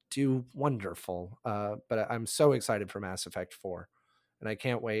do wonderful. But I'm so excited for Mass Effect 4, and I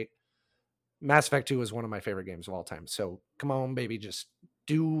can't wait. Mass Effect 2 is one of my favorite games of all time. So come on, baby, just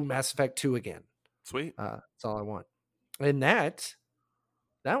do Mass Effect 2 again. Sweet. That's all I want. And that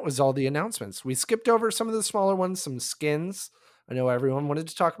was all the announcements. We skipped over some of the smaller ones, some skins. I know everyone wanted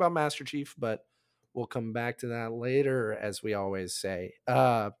to talk about Master Chief, but we'll come back to that later, as we always say.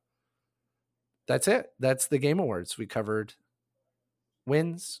 That's it. That's the Game Awards. We covered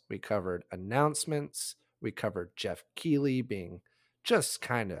wins. We covered announcements. We covered Jeff Keighley being just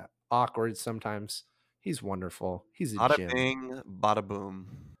kind of awkward sometimes. He's wonderful. He's a Bada gem. bing, bada boom.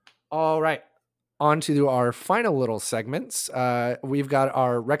 All right. On to our final little segments. We've got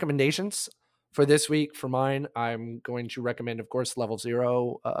our recommendations for this week. For mine, I'm going to recommend, of course, Level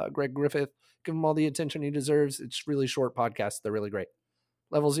Zero, Greg Griffith. Give him all the attention he deserves. It's really short podcasts. They're really great.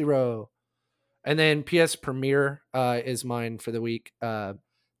 Level Zero. And then PS Premiere is mine for the week.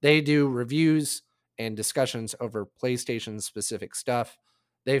 They do reviews and discussions over PlayStation specific stuff.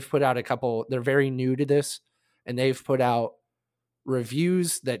 They've put out a couple, they're very new to this, and they've put out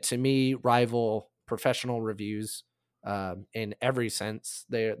reviews that to me rival professional reviews in every sense.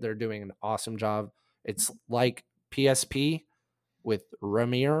 They're doing an awesome job. It's like PSP with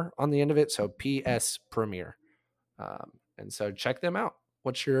Premiere on the end of it. So PS Premiere. And so check them out.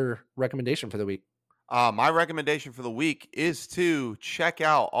 What's your recommendation for the week? My recommendation for the week is to check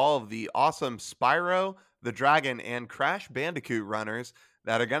out all of the awesome Spyro the Dragon and Crash Bandicoot runners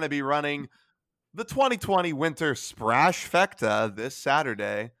that are going to be running the 2020 Winter Sprashfecta this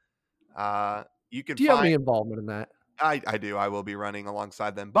Saturday. You can Do you have any involvement in that? I do. I will be running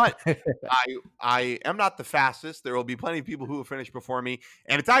alongside them, but I am not the fastest. There will be plenty of people who will finish before me,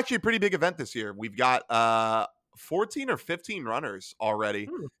 and it's actually a pretty big event this year. We've got 14 or 15 runners already,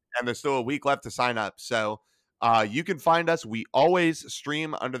 and there's still a week left to sign up. So you can find us. We always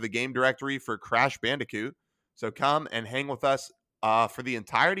stream under the game directory for Crash Bandicoot. So come and hang with us for the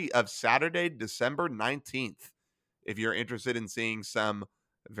entirety of Saturday, December 19th, if you're interested in seeing some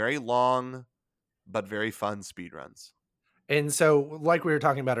very long but very fun speed runs. And so, like we were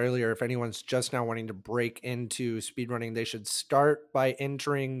talking about earlier, if anyone's just now wanting to break into speedrunning, they should start by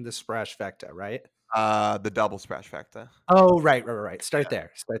entering the Sprashfecta, right? The double Sprashfecta. Oh, right. Start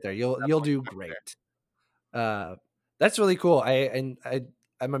there. You'll do great. That's really cool. I'm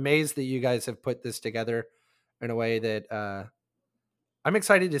amazed that you guys have put this together. in a way that I'm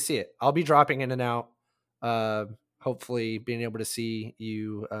excited to see it. I'll be dropping in and out. Hopefully, being able to see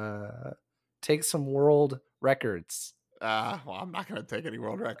you take some world records. Well, I'm not going to take any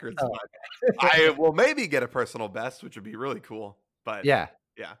world records, Oh, but I will maybe get a personal best, which would be really cool. But yeah,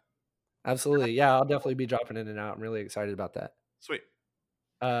 yeah, absolutely. Yeah, I'll definitely be dropping in and out. I'm really excited about that. sweet.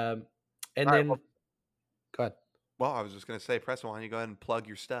 And All then, right, well, go ahead. well, I was just going to say, Preston, why don't you go ahead and plug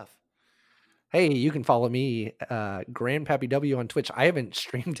your stuff? Hey, you can follow me, Grandpappy W on Twitch. I haven't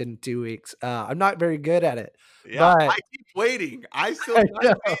streamed in 2 weeks. I'm not very good at it. Yeah, but I keep waiting. I still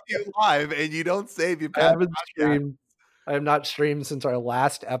try to see you live, and you don't save your I haven't streamed. I have not streamed since our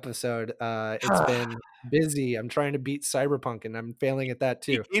last episode. It's been busy. I'm trying to beat Cyberpunk, and I'm failing at that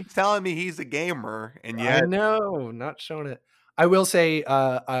too. He keeps telling me he's a gamer, and I yet know, not showing it. I will say,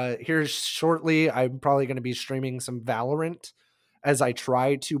 here shortly, I'm probably going to be streaming some Valorant as I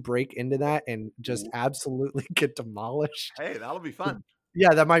try to break into that and just absolutely get demolished. hey, that'll be fun.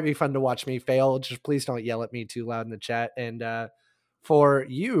 Yeah, that might be fun to watch me fail. Just please don't yell at me too loud in the chat. And for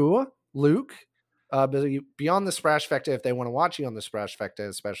you, Luke, beyond the Sprashfecta, if they want to watch you on the Sprashfecta,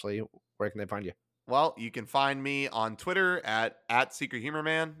 especially, where can they find you? Well, you can find me on Twitter at Secret Humor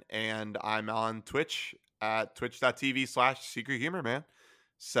Man, and I'm on Twitch at twitch.tv/Secret Humor Man.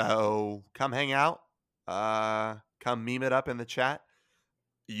 So come hang out. Come meme it up in the chat.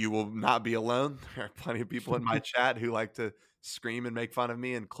 You will not be alone. There are plenty of people in my chat who like to scream and make fun of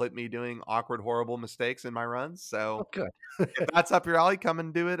me and clip me doing awkward, horrible mistakes in my runs. So good. if that's up your alley, come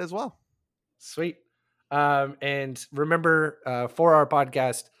and do it as well. Sweet. And remember, for our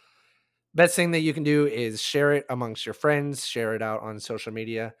podcast, best thing that you can do is share it amongst your friends, share it out on social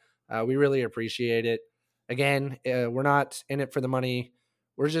media. We really appreciate it. Again, we're not in it for the money.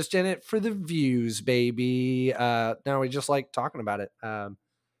 We're just in it for the views, baby. No, we just like talking about it.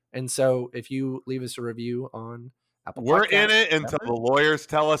 And so if you leave us a review on Apple We're Podcasts, in it until the lawyers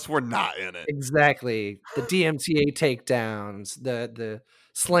tell us we're not in it. Exactly. The DMCA takedowns, the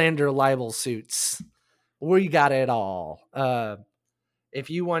slander libel suits. We got it all. If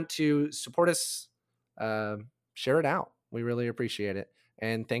you want to support us, share it out. We really appreciate it.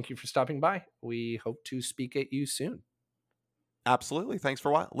 And thank you for stopping by. We hope to speak at you soon. Absolutely. Thanks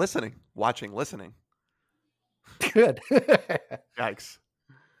for listening. Good. Yikes.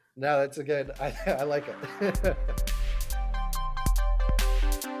 No, that's a good. I like it.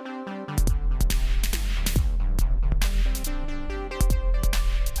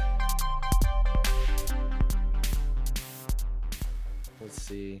 Let's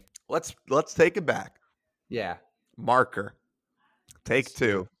see. Let's take it back. Yeah. Marker. Take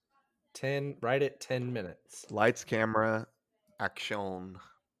 2. 10. Right at 10 minutes. Lights, camera, action.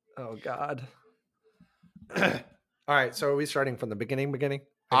 Oh God. All right. So are we starting from the beginning?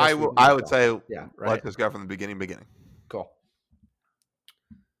 I would say, yeah. Right. Let's just go from the beginning. Cool.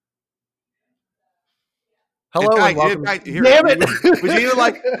 Hello and welcome. Damn it!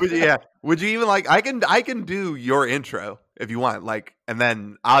 Would you even like? I can do your intro if you want, like, and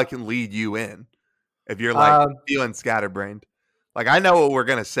then I can lead you in if you're like feeling scatterbrained. Like, I know what we're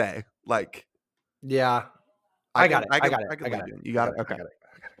gonna say. Like, yeah, I got it. You got it. Okay.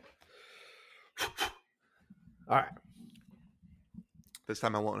 All right. This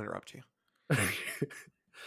time I won't interrupt you.